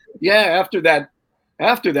 Yeah,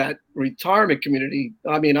 after that retirement community,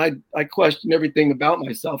 I mean, I questioned everything about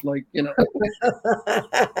myself, like,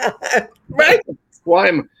 right? Why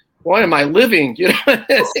am I living?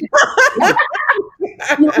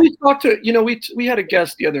 We talked to, we had a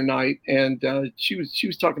guest the other night, and she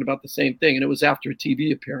was talking about the same thing, and it was after a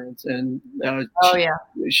TV appearance, and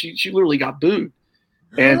she literally got booed,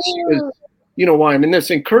 and she was, why I'm in this.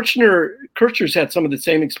 And Kirchner's had some of the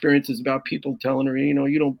same experiences about people telling her,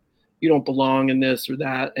 you don't belong in this or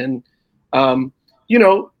that, and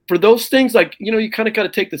for those things, like, you kind of got to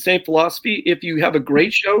take the same philosophy. If you have a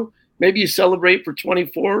great show, maybe you celebrate for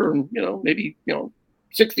 24 or maybe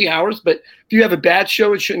 60 hours. But if you have a bad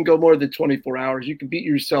show, it shouldn't go more than 24 hours. You can beat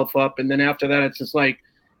yourself up. And then after that, it's just like,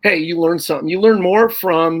 hey, you learn something. You learn more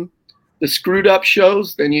from the screwed up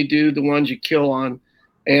shows than you do the ones you kill on.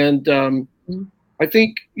 And I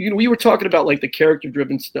think, we were talking about like the character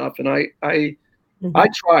driven stuff. And I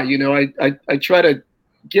try, I try to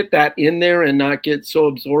get that in there and not get so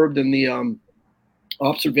absorbed in the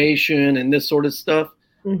observation and this sort of stuff.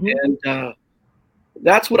 And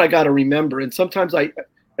that's what I got to remember. And sometimes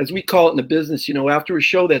as we call it in the business, after a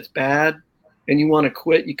show that's bad and you want to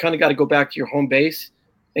quit, you kind of got to go back to your home base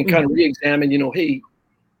and kind of re-examine, hey,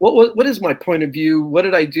 what is my point of view? What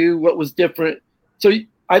did I do? What was different? So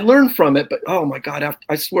I learned from it, but oh my God,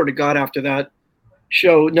 I swear to God, after that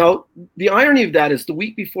show. Now, the irony of that is the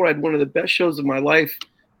week before I had one of the best shows of my life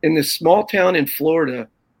in this small town in Florida.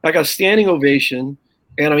 I got a standing ovation.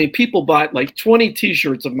 And I mean, people bought like 20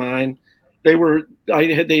 T-shirts of mine. They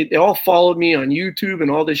all followed me on YouTube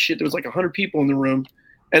and all this shit. There was like 100 people in the room,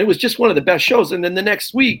 and it was just one of the best shows. And then the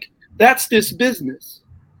next week, that's this business.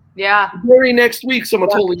 Yeah. The very next week, someone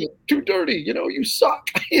told me, "Too dirty, you suck."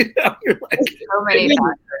 You're like, so many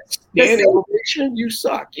standing ovation, you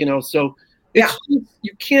suck. So it's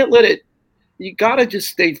you can't let it. You gotta just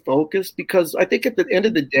stay focused, because I think at the end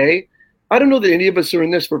of the day, I don't know that any of us are in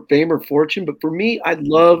this for fame or fortune, but for me, I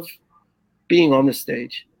love being on the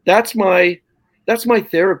stage. That's my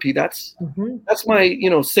therapy. That's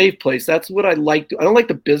my, safe place. That's what I like. I don't like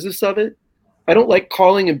the business of it. I don't like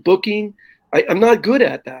calling and booking. I'm not good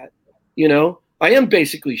at that. I am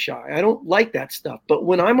basically shy. I don't like that stuff. But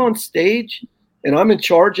when I'm on stage and I'm in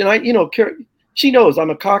charge, and she knows I'm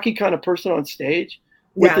a cocky kind of person on stage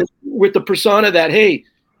with the persona that, hey,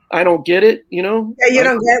 I don't get it, Yeah, you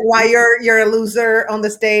don't get why you're a loser on the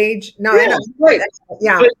stage. No, yeah, right.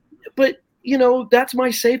 Yeah. But that's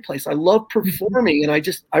my safe place. I love performing,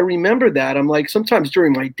 and I remember that. I'm like, sometimes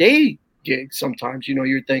during my day gigs, sometimes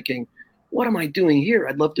you're thinking, what am I doing here?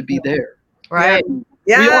 I'd love to be there. Right.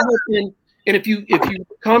 Yeah. And if you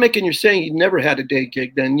comic and you're saying you never had a day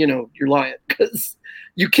gig, then you're lying, because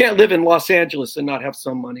you can't live in Los Angeles and not have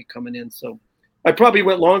some money coming in. So I probably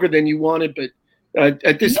went longer than you wanted, but I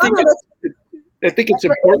think it's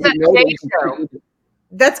important to know.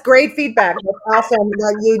 That's great feedback. That's awesome.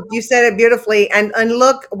 You said it beautifully. And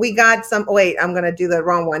look, we got some. Wait, I'm going to do the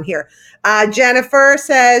wrong one here. Jennifer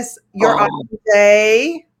says you're awesome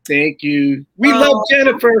today. Thank you. We love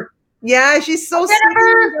Jennifer. Yeah, she's so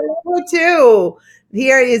sweet too.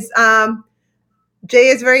 Here is Jay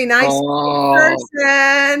is very nice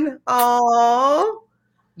person. Oh,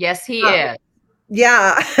 yes, he is.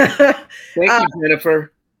 Yeah. Thank you,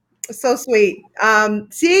 Jennifer. So sweet.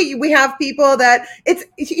 See, we have people that it's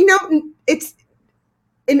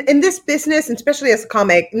in this business, and especially as a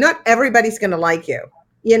comic, not everybody's going to like you.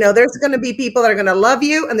 There's going to be people that are going to love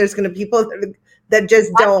you, and there's going to be people that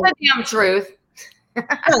just don't. That's the damn truth.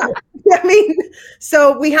 I mean,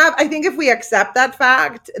 so I think if we accept that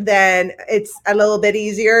fact, then it's a little bit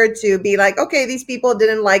easier to be like, okay, these people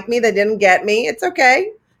didn't like me. They didn't get me. It's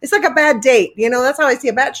okay. It's like a bad date. That's how I see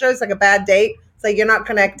a bad show. It's like a bad date. It's like you're not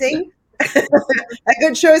connecting. A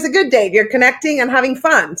good show is a good date. You're connecting and having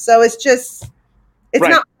fun. So it's Right.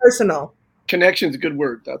 not personal. Connection is a good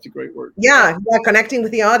word. That's a great word. Yeah, connecting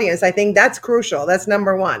with the audience. I think that's crucial. That's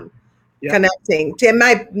number one. Yeah. Connecting, to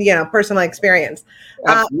my personal experience.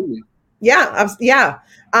 Absolutely. Yeah.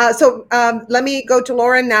 So let me go to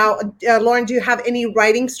Lauren now. Lauren, do you have any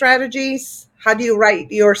writing strategies? How do you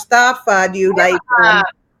write your stuff? Do you like?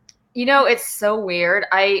 It's so weird.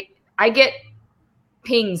 I get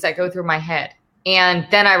pings that go through my head, and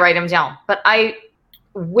then I write them down. But I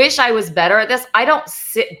wish I was better at this. I don't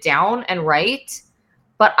sit down and write,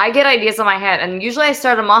 but I get ideas in my head, and usually I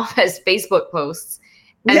start them off as Facebook posts,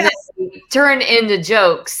 and then turn into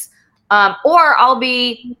jokes. Or I'll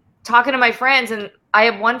be talking to my friends, and I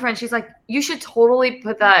have one friend, she's like, you should totally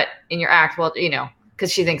put that in your act. Well,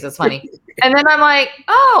 because she thinks it's funny. And then I'm like,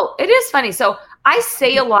 oh, it is funny. So I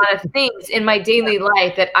say a lot of things in my daily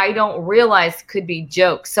life that I don't realize could be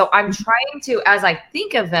jokes. So I'm trying to, as I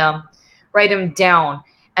think of them, write them down.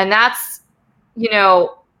 And that's,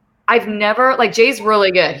 I've never, like, Jay's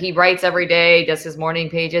really good. He writes every day, does his morning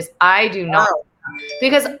pages. I do not. Wow.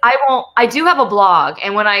 Because I do have a blog,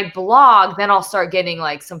 and when I blog, then I'll start getting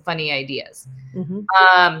like some funny ideas.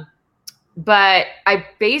 Mm-hmm. But I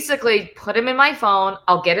basically put them in my phone.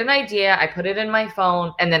 I'll get an idea, I put it in my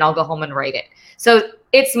phone, and then I'll go home and write it. So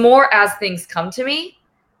it's more as things come to me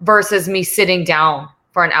versus me sitting down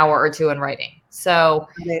for an hour or two and writing. So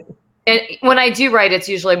and when I do write, it's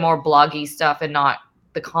usually more bloggy stuff and not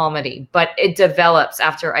the comedy, but it develops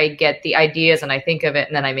after I get the ideas and I think of it,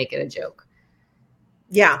 and then I make it a joke.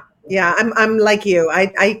 Yeah. I'm like you.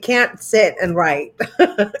 I can't sit and write.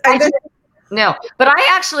 No, but I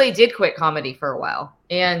actually did quit comedy for a while.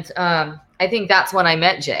 And I think that's when I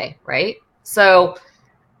met Jay, right? So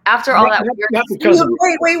after all that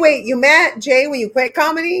wait. You met Jay when you quit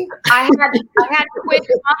comedy? I had to quit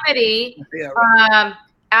comedy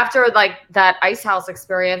after like that Ice House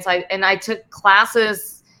experience. I took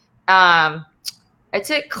classes. I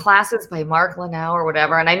took classes by Mark Lanau or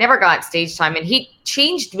whatever, and I never got stage time. And he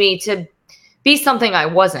changed me to be something I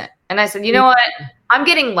wasn't. And I said, you know what? I'm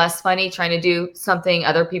getting less funny trying to do something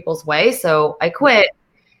other people's way. So I quit.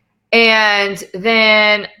 And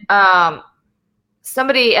then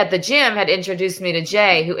somebody at the gym had introduced me to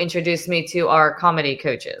Jay, who introduced me to our comedy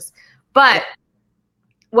coaches. But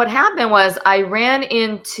what happened was I went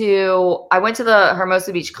to the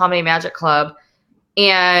Hermosa Beach Comedy Magic Club,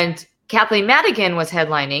 and Kathleen Madigan was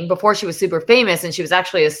headlining before she was super famous, and she was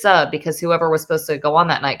actually a sub because whoever was supposed to go on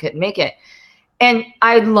that night couldn't make it. And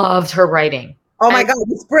I loved her writing. Oh my God,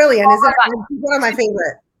 it's brilliant. Isn't it? One of my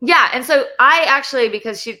favorite. Yeah. And so I actually,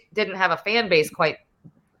 because she didn't have a fan base quite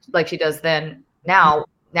like she does now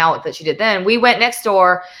that she did then, we went next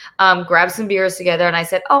door, grabbed some beers together, and I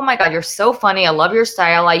said, oh my God, you're so funny. I love your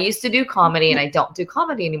style. I used to do comedy and I don't do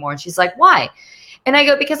comedy anymore. And she's like, why? And I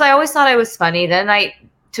go, because I always thought I was funny. Then I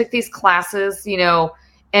took these classes,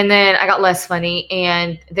 and then I got less funny,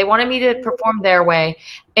 and they wanted me to perform their way.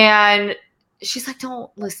 And she's like, don't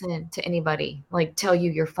listen to anybody like tell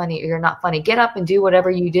you you're funny or you're not funny. Get up and do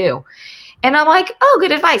whatever you do. And I'm like, oh,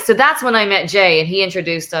 good advice. So that's when I met Jay, and he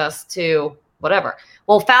introduced us to whatever.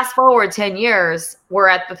 Well, fast forward 10 years, we're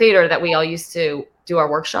at the theater that we all used to do our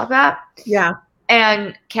workshop at. Yeah.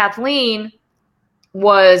 And Kathleen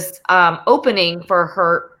was opening for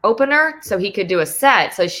her opener so he could do a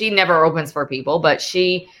set. So she never opens for people, but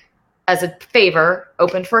she, as a favor,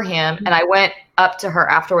 opened for him. And I went up to her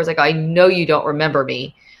afterwards. I go, I know you don't remember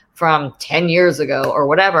me from 10 years ago or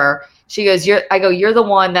whatever. She goes, you're the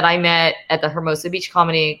one that I met at the Hermosa Beach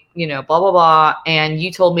Comedy, blah, blah, blah. And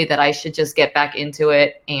you told me that I should just get back into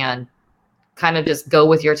it and kind of just go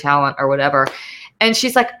with your talent or whatever. And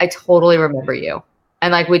she's like, I totally remember you.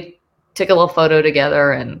 And like, we took a little photo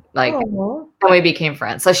together, and like, and we became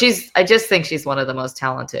friends. So I just think she's one of the most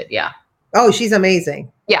talented. Yeah. Oh, she's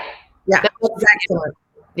amazing. Yeah. Yeah. That's excellent.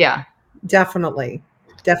 Yeah. Definitely.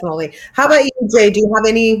 How about you, Jay? Do you have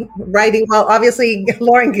any writing? Well, obviously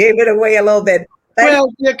Lauren gave it away a little bit.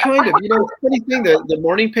 Well, yeah, kind of. Funny thing, the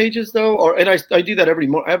morning pages though, and I do that every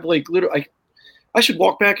morning. I have like literally, I should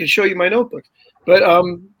walk back and show you my notebook, but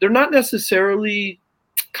they're not necessarily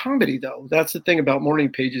comedy though. That's the thing about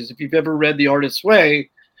morning pages. If you've ever read The Artist's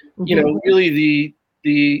Way, really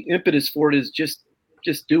the impetus for it is just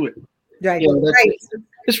do it. Right. Right.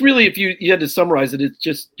 It's really, if you had to summarize it, it's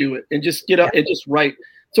just do it and just get up and just write.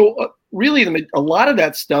 So really, a lot of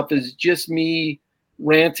that stuff is just me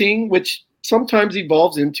ranting, which sometimes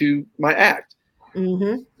evolves into my act.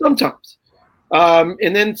 Mm-hmm. Sometimes.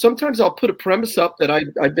 And then sometimes I'll put a premise up that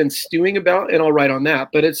I've been stewing about, and I'll write on that.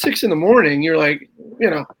 But at 6 a.m, you're like,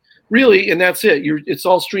 really, and that's it. It's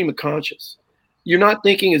all stream of conscious. You're not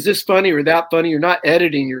thinking, is this funny or that funny? You're not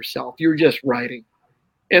editing yourself. You're just writing.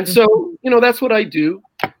 And so, that's what I do.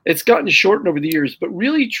 It's gotten shortened over the years, but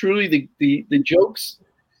really, truly, the jokes,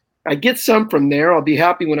 I get some from there. I'll be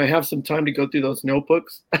happy when I have some time to go through those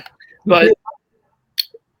notebooks. But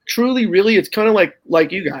truly, really, it's kind of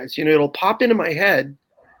like you guys. It'll pop into my head,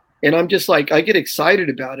 and I'm just like, I get excited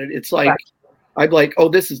about it. It's like, I'm like, oh,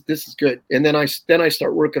 this is good, and then I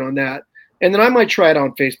start working on that, and then I might try it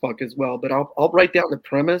on Facebook as well. But I'll write down the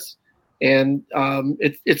premise, and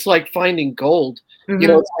it's like finding gold.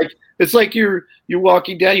 Mhm. It's like you're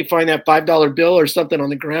walking down, you find that $5 bill or something on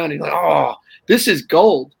the ground, and you're like, oh, this is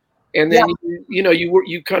gold. And then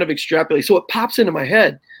you kind of extrapolate. So it pops into my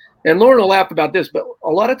head. And Lauren will laugh about this, but a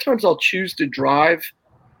lot of times I'll choose to drive.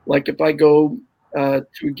 Like if I go to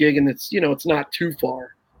a gig and it's not too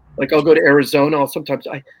far. Like I'll go to Arizona. Sometimes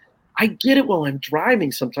I get it while I'm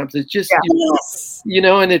driving. Sometimes it's just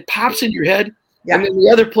and it pops in your head. Yeah. And then the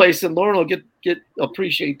other place, and Lauren will get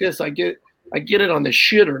appreciate this. I get it on the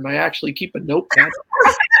shitter, and I actually keep a notepad.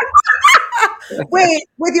 Wait,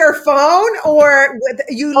 with your phone or with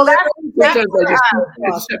you? Sometimes I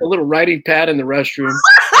just have a little writing pad in the restroom.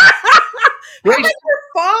 Grace, your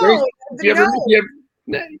phone.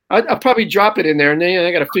 I'll probably drop it in there, and then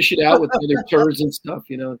I got to fish it out with other turds and stuff,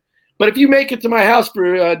 But if you make it to my house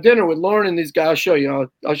for dinner with Lauren and these guys, I'll show you.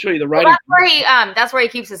 I'll show you the writing. Well, that's where he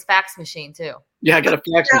keeps his fax machine too. Yeah, I got a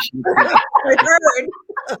fax machine. I heard.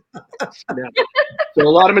 Yeah. So a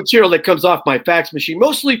lot of material that comes off my fax machine,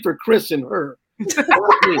 mostly for Chris and her.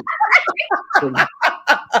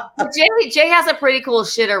 Jay has a pretty cool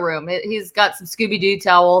shitter room. He's got some Scooby-Doo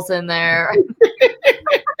towels in there. I can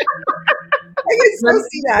still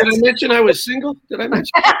see that. Did I mention I was single? Did I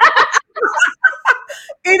mention?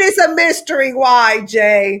 It is a mystery why,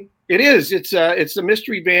 Jay. It is. It's a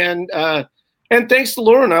mystery band. And thanks to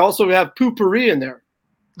Lauren, I also have Poopery in there.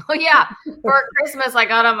 Oh, yeah. For Christmas, I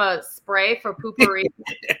got him a spray for Poopery.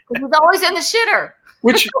 He's always in the shitter.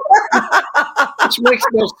 Which makes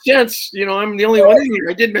no sense. I'm the only one in here.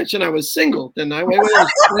 I did mention I was single. Then I went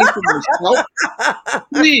myself.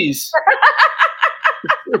 Please.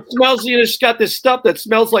 It smells, it's got this stuff that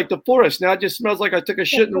smells like the forest. Now it just smells like I took a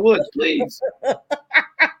shit in the woods. Please.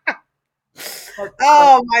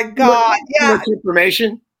 Oh, my God. Yeah. Much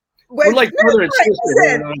information. We're like brother and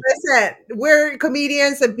sister. Listen, we're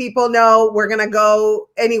comedians and people know we're going to go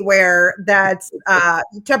anywhere that's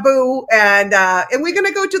taboo and we're going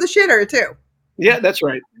to go to the shitter too. Yeah, that's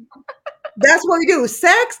right. That's what we do.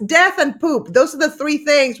 Sex, death, and poop. Those are the three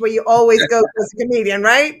things where you always go as a comedian,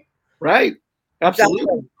 right? Right.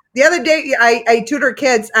 Absolutely. The other day, I tutor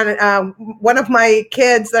kids, and one of my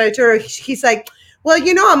kids that I tutor, he's like, well,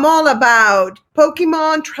 I'm all about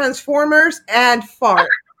Pokemon, Transformers, and fart.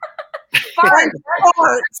 I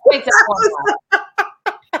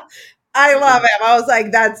love him. I was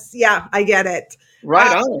like, I get it.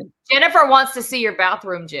 Right on. Jennifer wants to see your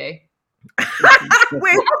bathroom, Jay.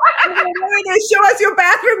 Wait, show us your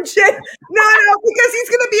bathroom, Jay. No, because he's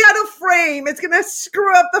going to be out of frame. It's going to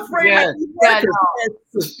screw up the frame.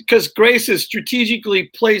 Because Grace has strategically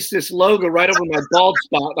placed this logo right over my bald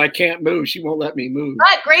spot. I can't move. She won't let me move.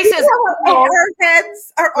 But Grace is our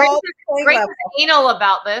heads are Grace all Grace is anal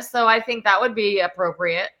about this, so I think that would be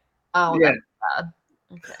appropriate. Oh, yeah.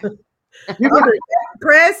 That's bad. Okay.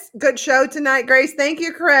 Chris, good show tonight. Grace, thank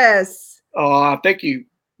you, Chris. Oh, thank you.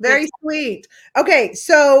 Very sweet. Okay,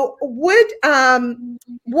 so what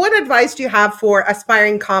advice do you have for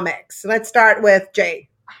aspiring comics? Let's start with Jay.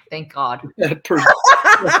 Thank God.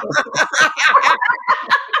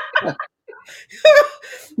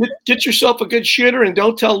 Get yourself a good shitter and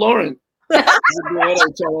don't tell Lauren.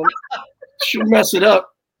 She'll mess it up.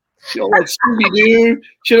 She don't like Scooby-Doo.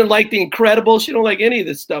 She don't like The Incredibles. She don't like any of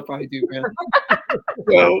this stuff I do, man.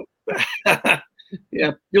 So,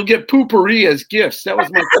 yeah, you'll get Poopery as gifts. That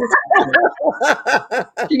was my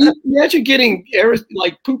first. Can you imagine getting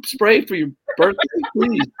poop spray for your birthday,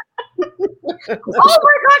 please? Oh my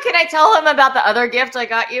God! Can I tell him about the other gift I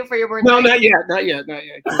got you for your birthday? No, not yet.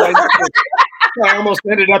 'Cause I almost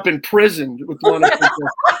ended up in prison with one of them.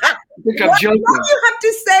 I think I'm joking. You have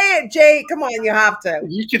to say it, Jay. Come on, you have to.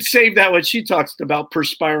 You could save that when she talks about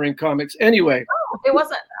perspiring comics. Anyway. Oh, it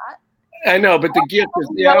wasn't that. I know, but the gift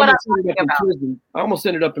is, I almost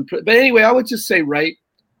ended up in prison. But anyway, I would just say write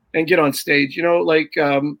and get on stage.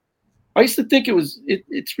 I used to think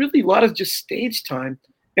it's really a lot of just stage time.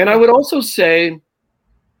 And I would also say,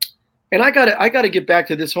 and I gotta get back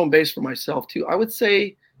to this home base for myself too. I would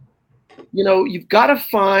say, you've got to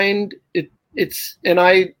find it.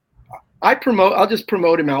 I'll just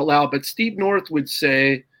promote him out loud, but Steve North would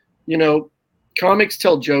say, you know, comics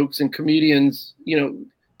tell jokes and comedians, you know,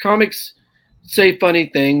 comics say funny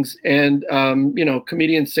things and, you know,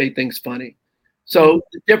 comedians say things funny. So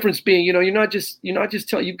the difference being, you know, you're not just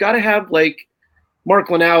telling, you've got to have, like Mark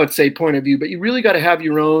Lanau would say, point of view, but you really got to have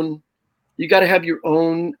your own,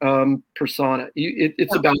 persona.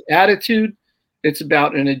 It's about attitude. It's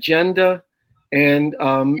about an agenda. And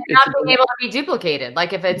not being able to be duplicated.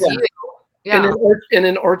 Like if it's you. Yeah. And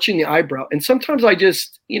then arching the eyebrow. And sometimes I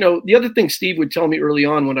just, you know, the other thing Steve would tell me early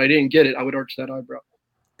on when I didn't get it, I would arch that eyebrow.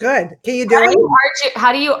 Good. Can you do it?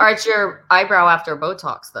 How do you arch your eyebrow after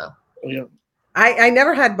Botox, though? Oh, yeah. I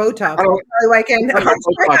never had Botox.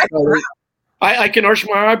 I can arch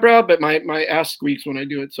my eyebrow, but my ass squeaks when I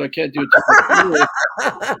do it, so I can't do it.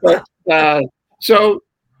 But, so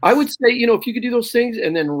I would say, you know, if you could do those things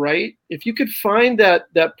and then write, if you could find that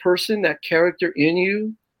person, that character in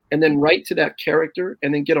you, and then write to that character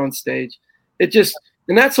and then get on stage,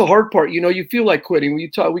 and that's the hard part. You know, you feel like quitting. We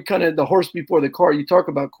kind of the horse before the car. You talk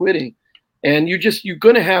about quitting, and you're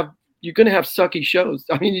gonna have sucky shows.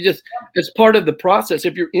 I mean, it's part of the process.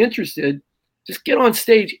 If you're interested, just get on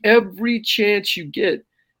stage every chance you get.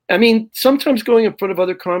 I mean, sometimes going in front of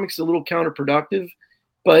other comics is a little counterproductive,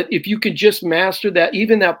 but if you could just master that,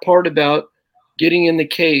 even that part about getting in the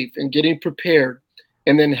cave and getting prepared,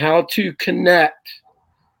 and then how to connect,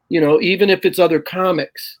 you know, even if it's other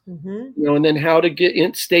comics, you know, and then how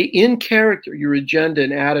to stay in character, your agenda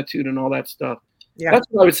and attitude and all that stuff. Yeah. That's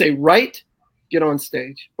what I would say. Write, get on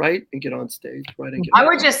stage, write and get on stage. Write and get I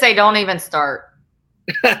would just say, don't even start.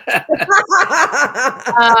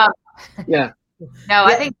 Yeah. No,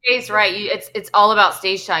 I think Jay's right. It's all about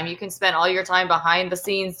stage time. You can spend all your time behind the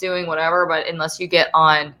scenes doing whatever, but unless you get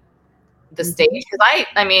on the stage, because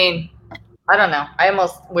I mean, I don't know. I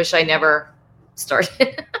almost wish I never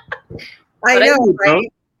started. I know,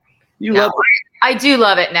 right? You love it. I do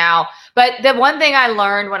love it now. But the one thing I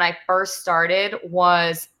learned when I first started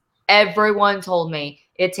was everyone told me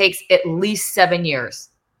it takes at least 7 years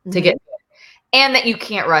to get good, and that you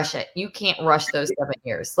can't rush it. You can't rush those 7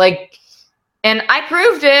 years. Like, and I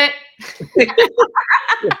proved it.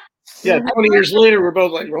 Yeah, 20 years later, we're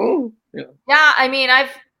both like, oh. Yeah, I mean,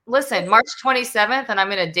 listen, March 27th, and I'm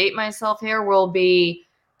going to date myself here, will be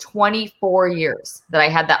 24 years that I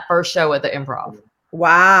had that first show at the Improv.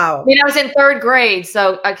 Wow. I mean, I was in 3rd grade,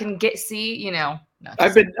 so I can you know. No,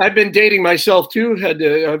 I've been dating myself too.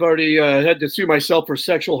 I've already had to sue myself for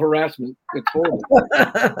sexual harassment. It's horrible.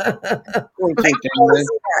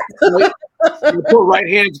 My poor right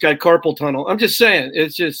hand's got carpal tunnel. I'm just saying.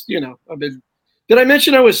 It's just, you know, Did I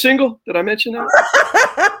mention I was single? Did I mention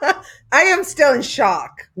that? I am still in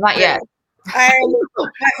shock. Not yet.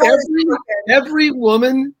 Every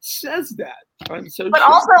woman says that. I'm so. But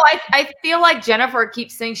also, I feel like Jennifer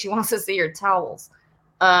keeps saying she wants to see your towels.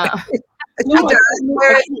 Where is it?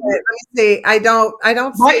 Let me see. I don't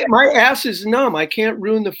see my ass is numb. I can't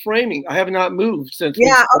ruin the framing. I have not moved since.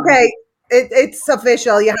 Yeah. Okay. It's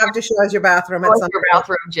official. You have to show us your bathroom. At some your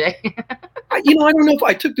bathroom, Jay. I don't know if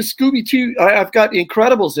I took the Scooby-Doo. I've got the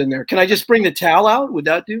Incredibles in there. Can I just bring the towel out? Would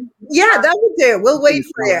that do? Yeah, that would do. We'll wait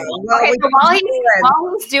for you. Okay, so while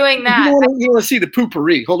he's doing that, you want to see the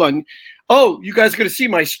poopery? Hold on. Oh, you guys are going to see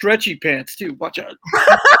my stretchy pants too. Watch out.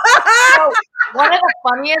 So, one of the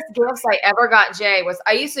funniest gifts I ever got Jay was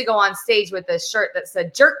I used to go on stage with this shirt that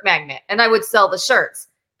said Jerk Magnet, and I would sell the shirts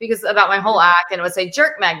because about my whole act, and it would say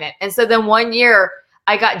Jerk Magnet. And so then one year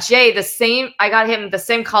I got Jay I got him the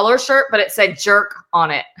same color shirt, but it said Jerk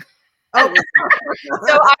on it. Oh.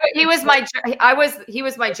 So he was my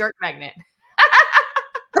Jerk Magnet.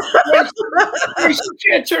 You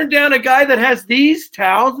can't turn down a guy that has these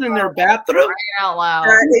towels in their bathroom. Out loud.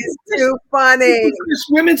 That is too funny.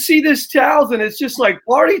 Women see this towels and it's just like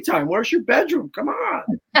party time. Where's your bedroom? Come on.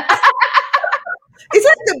 It's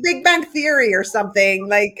like the Big Bang Theory or something.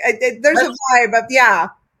 Like there's a vibe of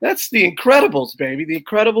That's the Incredibles, baby. The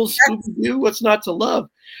Incredibles, Scooby-Doo. What's not to love?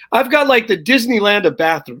 I've got like the Disneyland of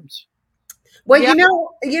bathrooms. Well, you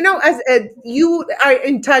know, as you are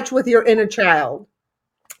in touch with your inner child.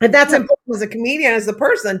 And that's important as a comedian, as a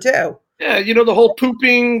person, too. Yeah, you know, the whole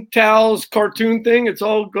pooping, towels, cartoon thing, it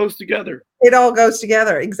all goes together. It all goes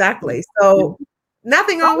together, exactly. So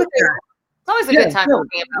nothing wrong with that. It's always a good time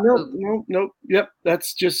talking about poop. No. Yep,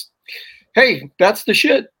 that's just, hey, that's the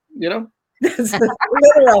shit, you know?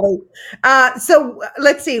 Literally. So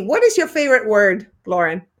let's see. What is your favorite word,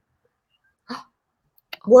 Lauren?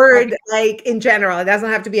 Word, like in general. It doesn't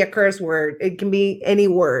have to be a curse word. It can be any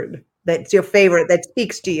word that's your favorite that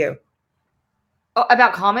speaks to you. Oh,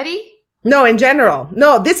 about comedy? No, in general.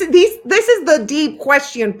 No, this is the deep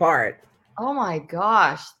question part. Oh my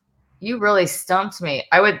gosh. you really stumped me.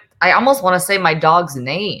 I almost want to say my dog's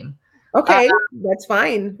name. Okay, that's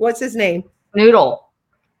fine. What's his name? Noodle.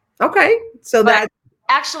 Okay, so But that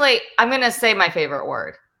actually, I'm going to say my favorite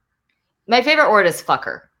word. My favorite word is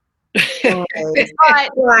fucker. But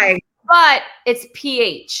it's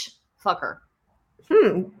PH, fucker.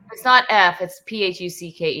 It's not F, it's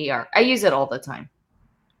PHUCKER. I use it all the time.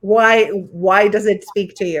 Why does it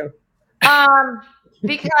speak to you?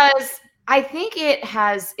 Because I think it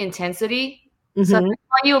has intensity. So if I Mhm.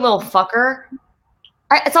 call you a little fucker,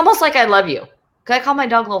 it's almost like I love you. Because I call my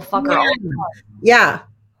dog little fucker all the time. Yeah.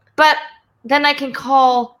 But then I can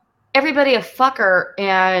call everybody a fucker,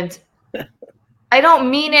 and I don't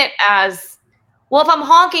mean it as, well, if I'm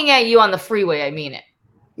honking at you on the freeway, I mean it.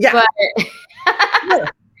 Yeah. But Yeah.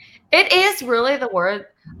 it is really the word.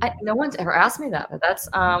 No one's ever asked me that, but that's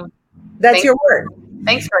your word.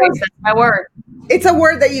 thanks, Grace. That's my word. It's a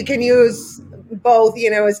word that you can use both,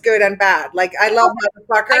 as good and bad. Like, I love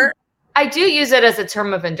motherfucker. I do use it as a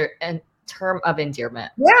term of endearment.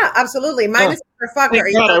 Yeah, absolutely. Mine is motherfucker.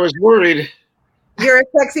 Thank God, I was worried. You're a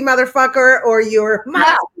sexy motherfucker, or you're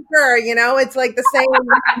motherfucker. It's like the same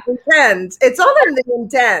intent. It's all in the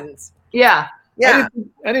intent. Yeah. Yeah.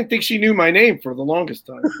 I didn't think she knew my name for the longest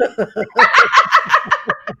time.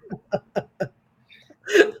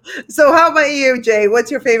 So how about you, Jay?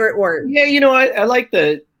 What's your favorite word? Yeah, I like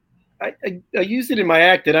I use it in my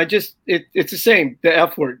act, and it's the same, the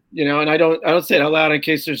F word, and I don't say it out loud in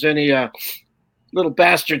case there's any little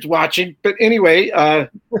bastards watching. But anyway,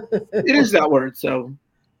 it is that word. So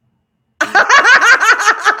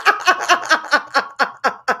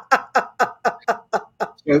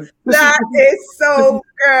that is so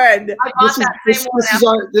good. I bought that same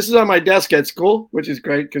one. This is on my desk at school, which is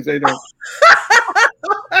great because they don't.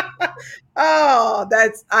 Oh,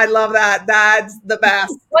 I love that. That's the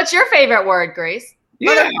best. What's your favorite word, Grace?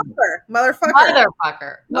 Yeah,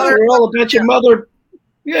 Motherfucker. We're all a bunch of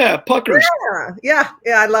puckers. Yeah.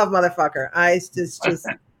 I love motherfucker. It's just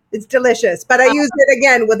it's delicious. But I use it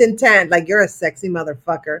again with intent, like you're a sexy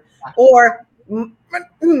motherfucker, or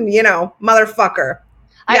motherfucker.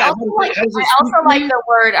 I also like the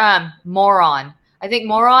word moron. I think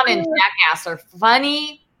moron and jackass are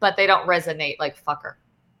funny, but they don't resonate like fucker.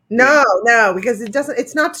 No, because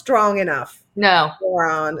it's not strong enough. No.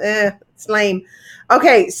 Moron. It's lame.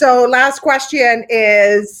 Okay, so last question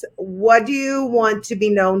is, what do you want to be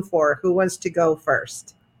known for? Who wants to go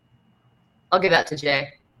first? I'll give that to Jay.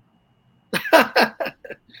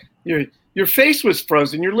 Your face was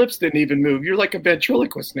frozen. Your lips didn't even move. You're like a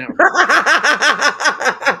ventriloquist now.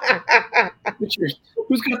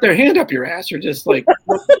 Who's got their hand up your ass? You're just like,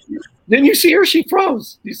 didn't you see her? She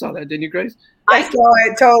froze. You saw that, didn't you, Grace? I saw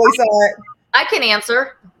it. Totally saw it. I can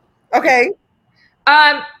answer. Okay.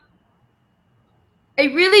 I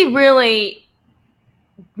really, really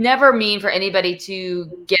never mean for anybody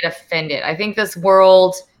to get offended. I think this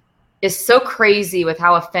world is so crazy with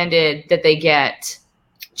how offended that they get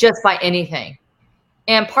just by anything.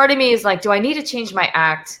 And part of me is like, do I need to change my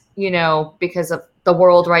act, because of the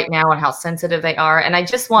world right now and how sensitive they are? And I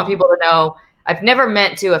just want people to know I've never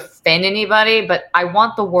meant to offend anybody, but I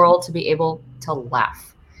want the world to be able to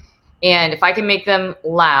laugh. And if I can make them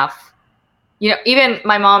laugh, even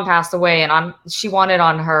my mom passed away, and she wanted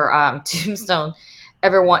on her tombstone,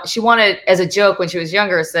 she wanted as a joke when she was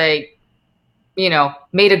younger, say,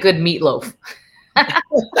 made a good meatloaf. So,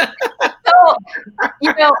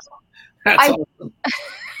 That's awesome.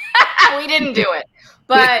 We didn't do it,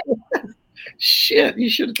 but shit,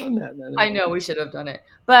 you should have done that, man. I know we should have done it,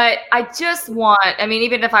 but I just want,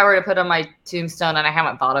 even if I were to put on my tombstone, and I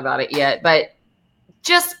haven't thought about it yet, but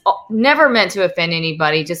just never meant to offend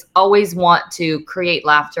anybody, just always want to create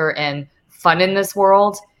laughter and fun in this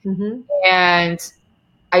world. Mm-hmm. And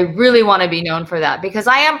I really want to be known for that, because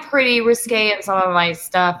I am pretty risque in some of my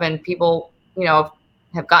stuff, and people,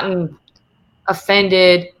 have gotten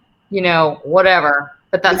offended, whatever,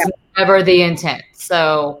 but that's never the intent.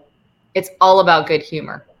 So it's all about good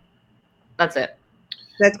humor. That's it.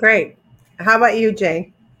 That's great. How about you,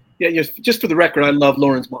 Jay? Yeah, just for the record, I love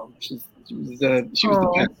Lauren's mom. She was the best.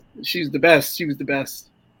 She was the best. She was the best.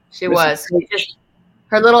 She was.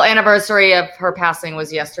 Her little anniversary of her passing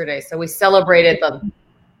was yesterday, so we celebrated the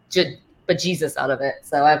bejesus out of it.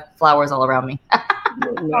 So I have flowers all around me.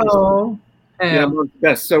 Oh. Yeah, I'm the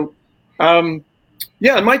best. So, on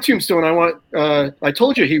my tombstone, I want. I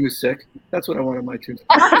told you he was sick. That's what I want on my tombstone.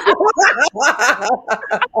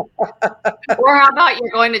 Or how about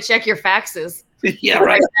you're going to check your faxes? Yeah,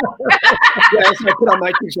 right. Yeah, that's what I put on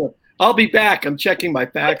my tombstone. I'll be back. I'm checking my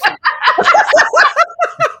faxes.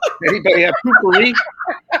 Anybody have poopery?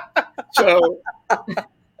 So,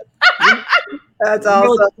 That's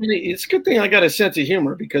awesome. It's a good thing I got a sense of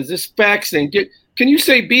humor because this fax thing. Can you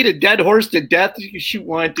say beat a dead horse to death? You can shoot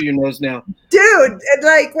wine through your nose now, dude.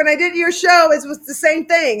 Like when I did your show, it was the same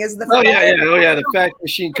thing as the. Oh yeah. The fax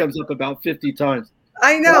machine comes up about 50 times.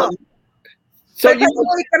 I know. So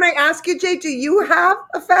can I ask you, Jay? Do you have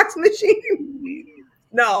a fax machine?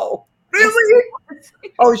 No. Really?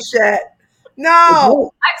 Oh shit.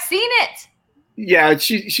 No. I've seen it. Yeah,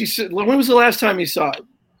 she said. When was the last time you saw it?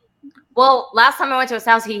 Well, last time I went to his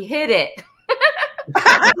house, he hid it. He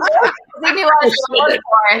knew I was going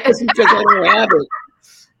for it. Because I don't have it.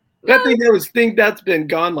 That thing that's been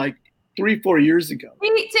gone like 3-4 years ago.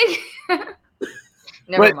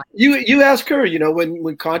 Never mind. You ask her,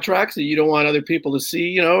 when contracts that you don't want other people to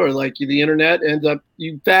see, or like the internet ends up,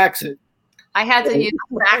 you fax it. I had to use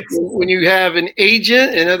fax. When you have an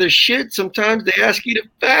agent and other shit, sometimes they ask you to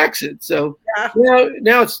fax it. So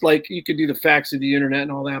now it's like you could do the fax of the internet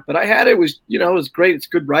and all that. But I had it was great. It's a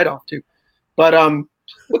good write-off too. But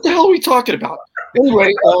what the hell are we talking about?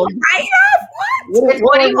 Anyway, write-off?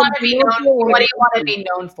 What do you want to be known for? What do you want to be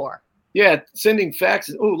known for? Yeah, sending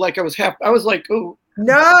faxes. Oh, like I was like, oh.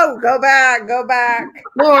 No, go back.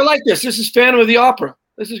 No, I like this. This is Phantom of the Opera.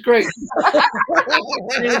 This is great.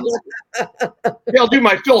 I'll do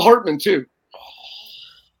my Phil Hartman too.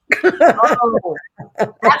 Oh,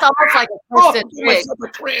 that's almost like a person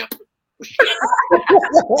cramp.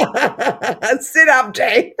 Sit up,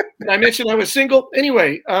 Jay. Did I mention I was single?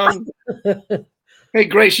 Anyway, hey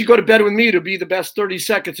Grace, you go to bed with me to be the best 30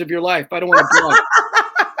 seconds of your life. I don't want to brag.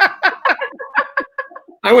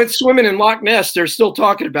 I went swimming in Loch Ness. They're still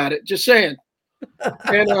talking about it. Just saying.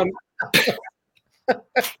 And under.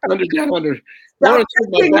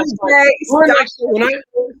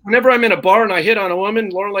 Whenever I'm in a bar and I hit on a woman,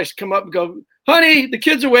 Lauren likes to come up and go, "Honey, the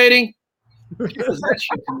kids are waiting."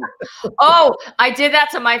 Oh, I did that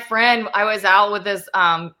to my friend. I was out with this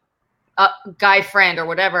guy friend or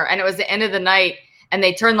whatever, and it was the end of the night, and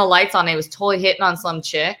they turned the lights on. He was totally hitting on some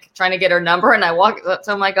chick, trying to get her number, and I walked up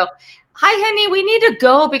to him. I go, "Hi, honey, we need to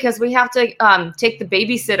go because we have to take the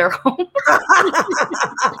babysitter home."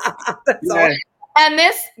 That's awesome. And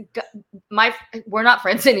we're not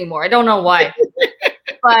friends anymore. I don't know why.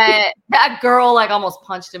 But that girl almost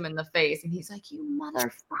punched him in the face. And he's like, "You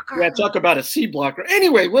motherfucker." Yeah, talk about a C blocker.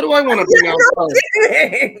 Anyway, what do I want to bring out?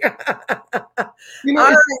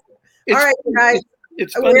 All right, guys.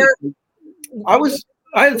 It's funny. I was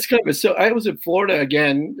in Florida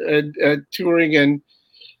again, touring, and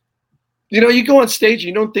you go on stage and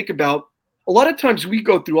you don't think about. A lot of times we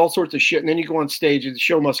go through all sorts of shit, and then you go on stage and the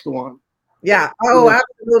show must go on. Yeah. Oh,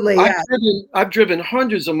 absolutely. Yeah. I've driven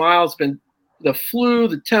hundreds of miles, been the flu,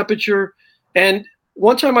 the temperature. And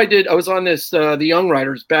one time I was on this, the Young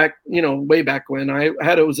Riders back, way back when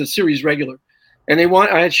it was a series regular. And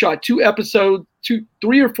I had shot 2 episodes,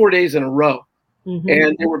 3 or 4 days in a row. Mm-hmm.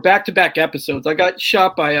 And they were back-to-back episodes. I got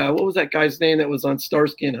shot by, what was that guy's name that was on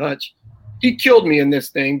Starsky and Hutch? He killed me in this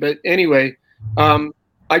thing. But anyway,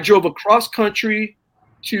 I drove across country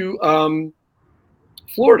to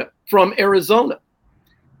Florida from Arizona,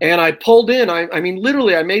 and I pulled in. I mean,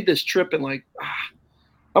 literally, I made this trip in I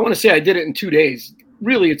want to say I did it in 2 days.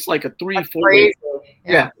 Really, it's like a 3-4 days.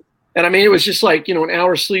 Yeah. And I mean, it was just like, an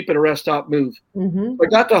hour sleep at a rest stop move. Mm-hmm. I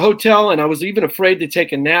got to the hotel, and I was even afraid to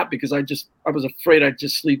take a nap because I was afraid I'd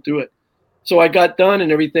just sleep through it. So I got done and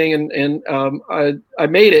everything, and I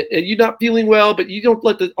made it. And you're not feeling well, but you don't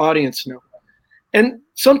let the audience know. And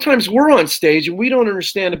sometimes we're on stage and we don't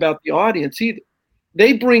understand about the audience either.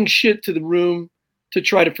 They bring shit to the room to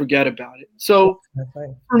try to forget about it. So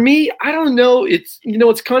for me, I don't know. It's,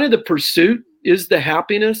 it's kind of the pursuit is the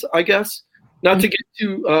happiness, I guess. Not to get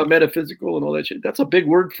too metaphysical and all that shit. That's a big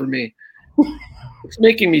word for me. It's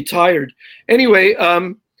making me tired. Anyway,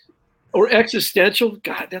 or existential.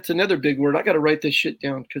 God, that's another big word. I got to write this shit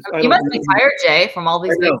down. You must be tired, Jay, from all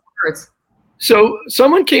these big words. So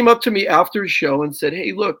someone came up to me after a show and said,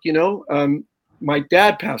 "Hey, look, my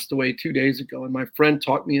dad passed away 2 days ago, and my friend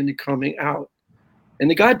talked me into coming out."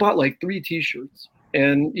 And the guy bought like 3 T-shirts,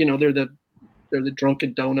 and they're the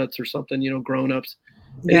Drunken Donuts or something, grown-ups.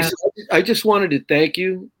 And he said, "I just wanted to thank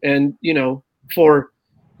you, and for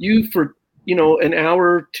an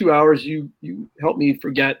hour, 2 hours, you helped me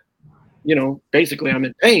forget. Basically, I'm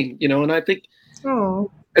in pain. And I think,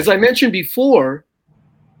 as I mentioned before,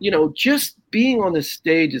 just being on the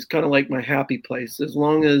stage is kind of like my happy place, as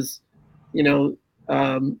long as,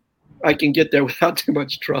 I can get there without too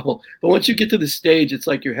much trouble. But once you get to the stage, it's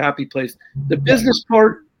like your happy place. The business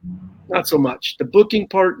part, not so much. The booking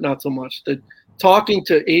part, not so much. The talking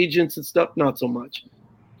to agents and stuff, not so much.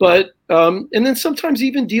 But and then sometimes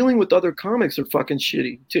even dealing with other comics are fucking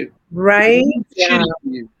shitty too. Right? Yeah. Shitty to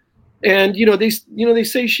you. And they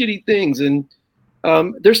say shitty things, and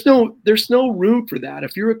there's no room for that.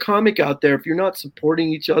 If you're a comic out there, if you're not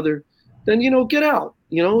supporting each other, then get out.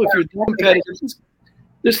 If you're competitive,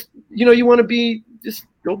 just you want to be, just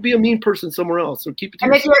don't be a mean person somewhere else. So keep it to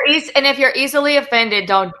yourself. If you're easily offended,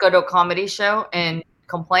 don't go to a comedy show and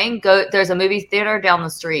complain. There's a movie theater down the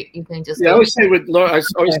street. You can just. Yeah, I always say with Laura, I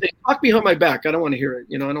always say, talk behind my back. I don't want to hear it.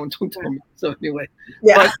 Don't tell me. So anyway,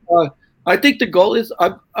 yeah. But, I think the goal is,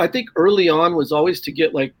 I think early on was always to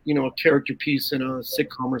get like, a character piece in a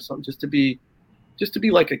sitcom or something, just to be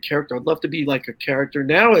like a character. I'd love to be like a character.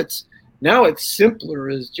 Now it's simpler,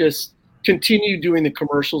 is just continue doing the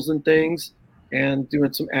commercials and things and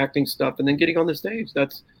doing some acting stuff and then getting on the stage.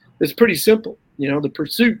 It's pretty simple. The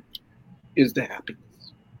pursuit is the happiness.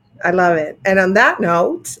 I love it. And on that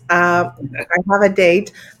note, I have a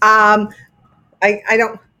date. I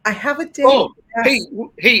have a date. Oh,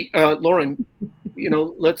 hey, Lauren,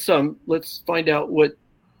 let's find out what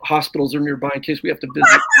hospitals are nearby in case we have to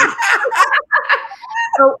visit.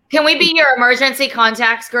 So can we be your emergency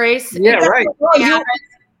contacts, Grace? Yeah, right.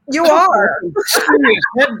 You are. Serious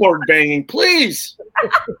headboard banging, please.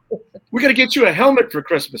 We got to get you a helmet for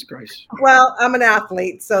Christmas, Grace. Well, I'm an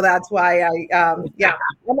athlete, so that's why I'm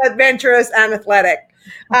adventurous and athletic.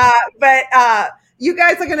 But you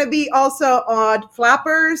guys are going to be also on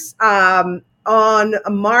Flappers on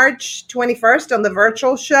March 21st on the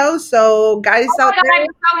virtual show. So guys out there. I'm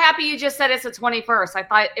so happy you just said it's the 21st. I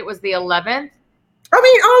thought it was the 11th.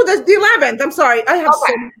 That's the 11th. I'm sorry. I have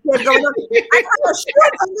so much going on. I have a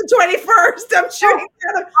shoot on the 21st. I'm shooting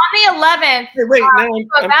on the 11th. Wait,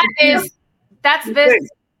 that's this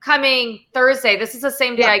coming Thursday. This is the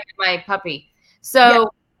same day I get my puppy.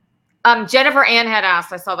 So Jennifer Ann had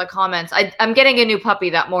asked, I saw the comments. I'm getting a new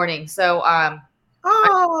puppy that morning. So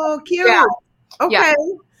cute. Yeah. Okay.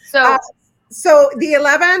 Yeah. So the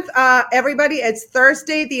 11th, everybody, it's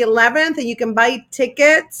Thursday the 11th, and you can buy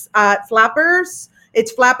tickets at Flappers.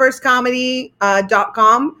 It's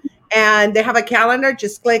flapperscomedy.com, and they have a calendar.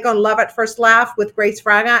 Just click on Love at First Laugh with Grace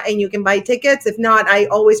Fraga, and you can buy tickets. If not, I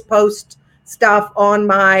always post stuff on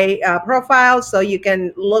my profile, so you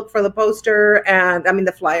can look for the poster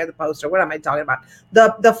the flyer, the poster. What am I talking about?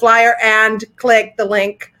 The flyer, and click the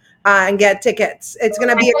link and get tickets. It's going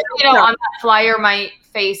to be on that flyer. My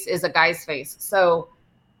face is a guy's face, so.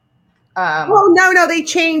 No, they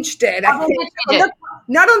changed it.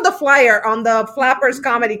 Not on the flyer, on the Flappers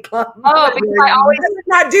Comedy Club. Oh, because I always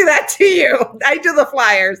not do that to you. I do the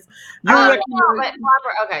flyers. Okay,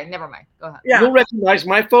 never mind. Go ahead. Yeah. You'll recognize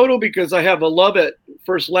my photo because I have a Love at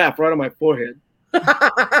First Laugh right on my forehead.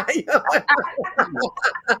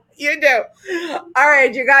 You do. All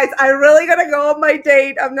right, you guys. I'm really gonna go on my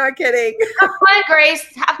date. I'm not kidding. Have fun, Grace.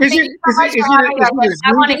 I want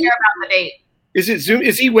to hear about the date. Is it Zoom?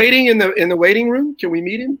 Is he waiting in the waiting room? Can we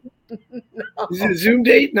meet him? No. Is it a Zoom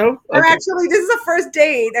date? No. Okay. Actually, this is the first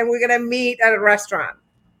date, and we're gonna meet at a restaurant.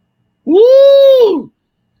 Woo!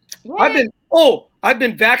 I've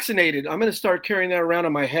been vaccinated. I'm gonna start carrying that around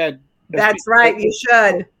on my head. That's right. You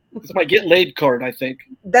should. It's my get laid card, I think.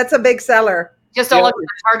 That's a big seller. Just don't look at the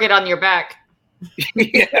target on your back.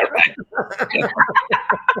 Yeah, right.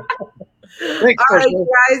 Thanks, all right,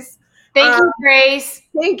 guys. Thank you, Grace.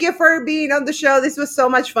 Thank you for being on the show. This was so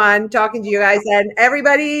much fun talking to you guys. And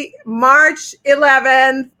everybody, March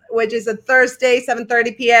 11th, which is a Thursday,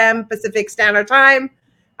 7:30 p.m. Pacific Standard Time.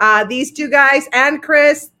 These two guys and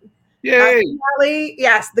Chris. Yay.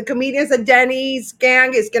 Yes, the comedians at Denny's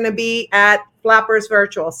gang is going to be at Flappers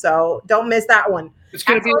Virtual. So don't miss that one. It's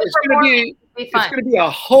going to be a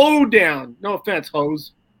hoedown. No offense,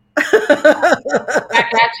 hoes.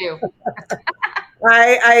 Back at you.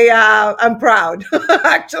 I'm proud,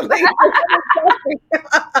 actually.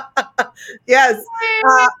 Yes.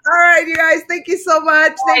 All right, you guys. Thank you so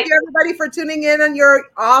much. Thank you, everybody, for tuning in on your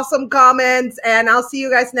awesome comments. And I'll see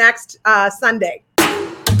you guys next Sunday.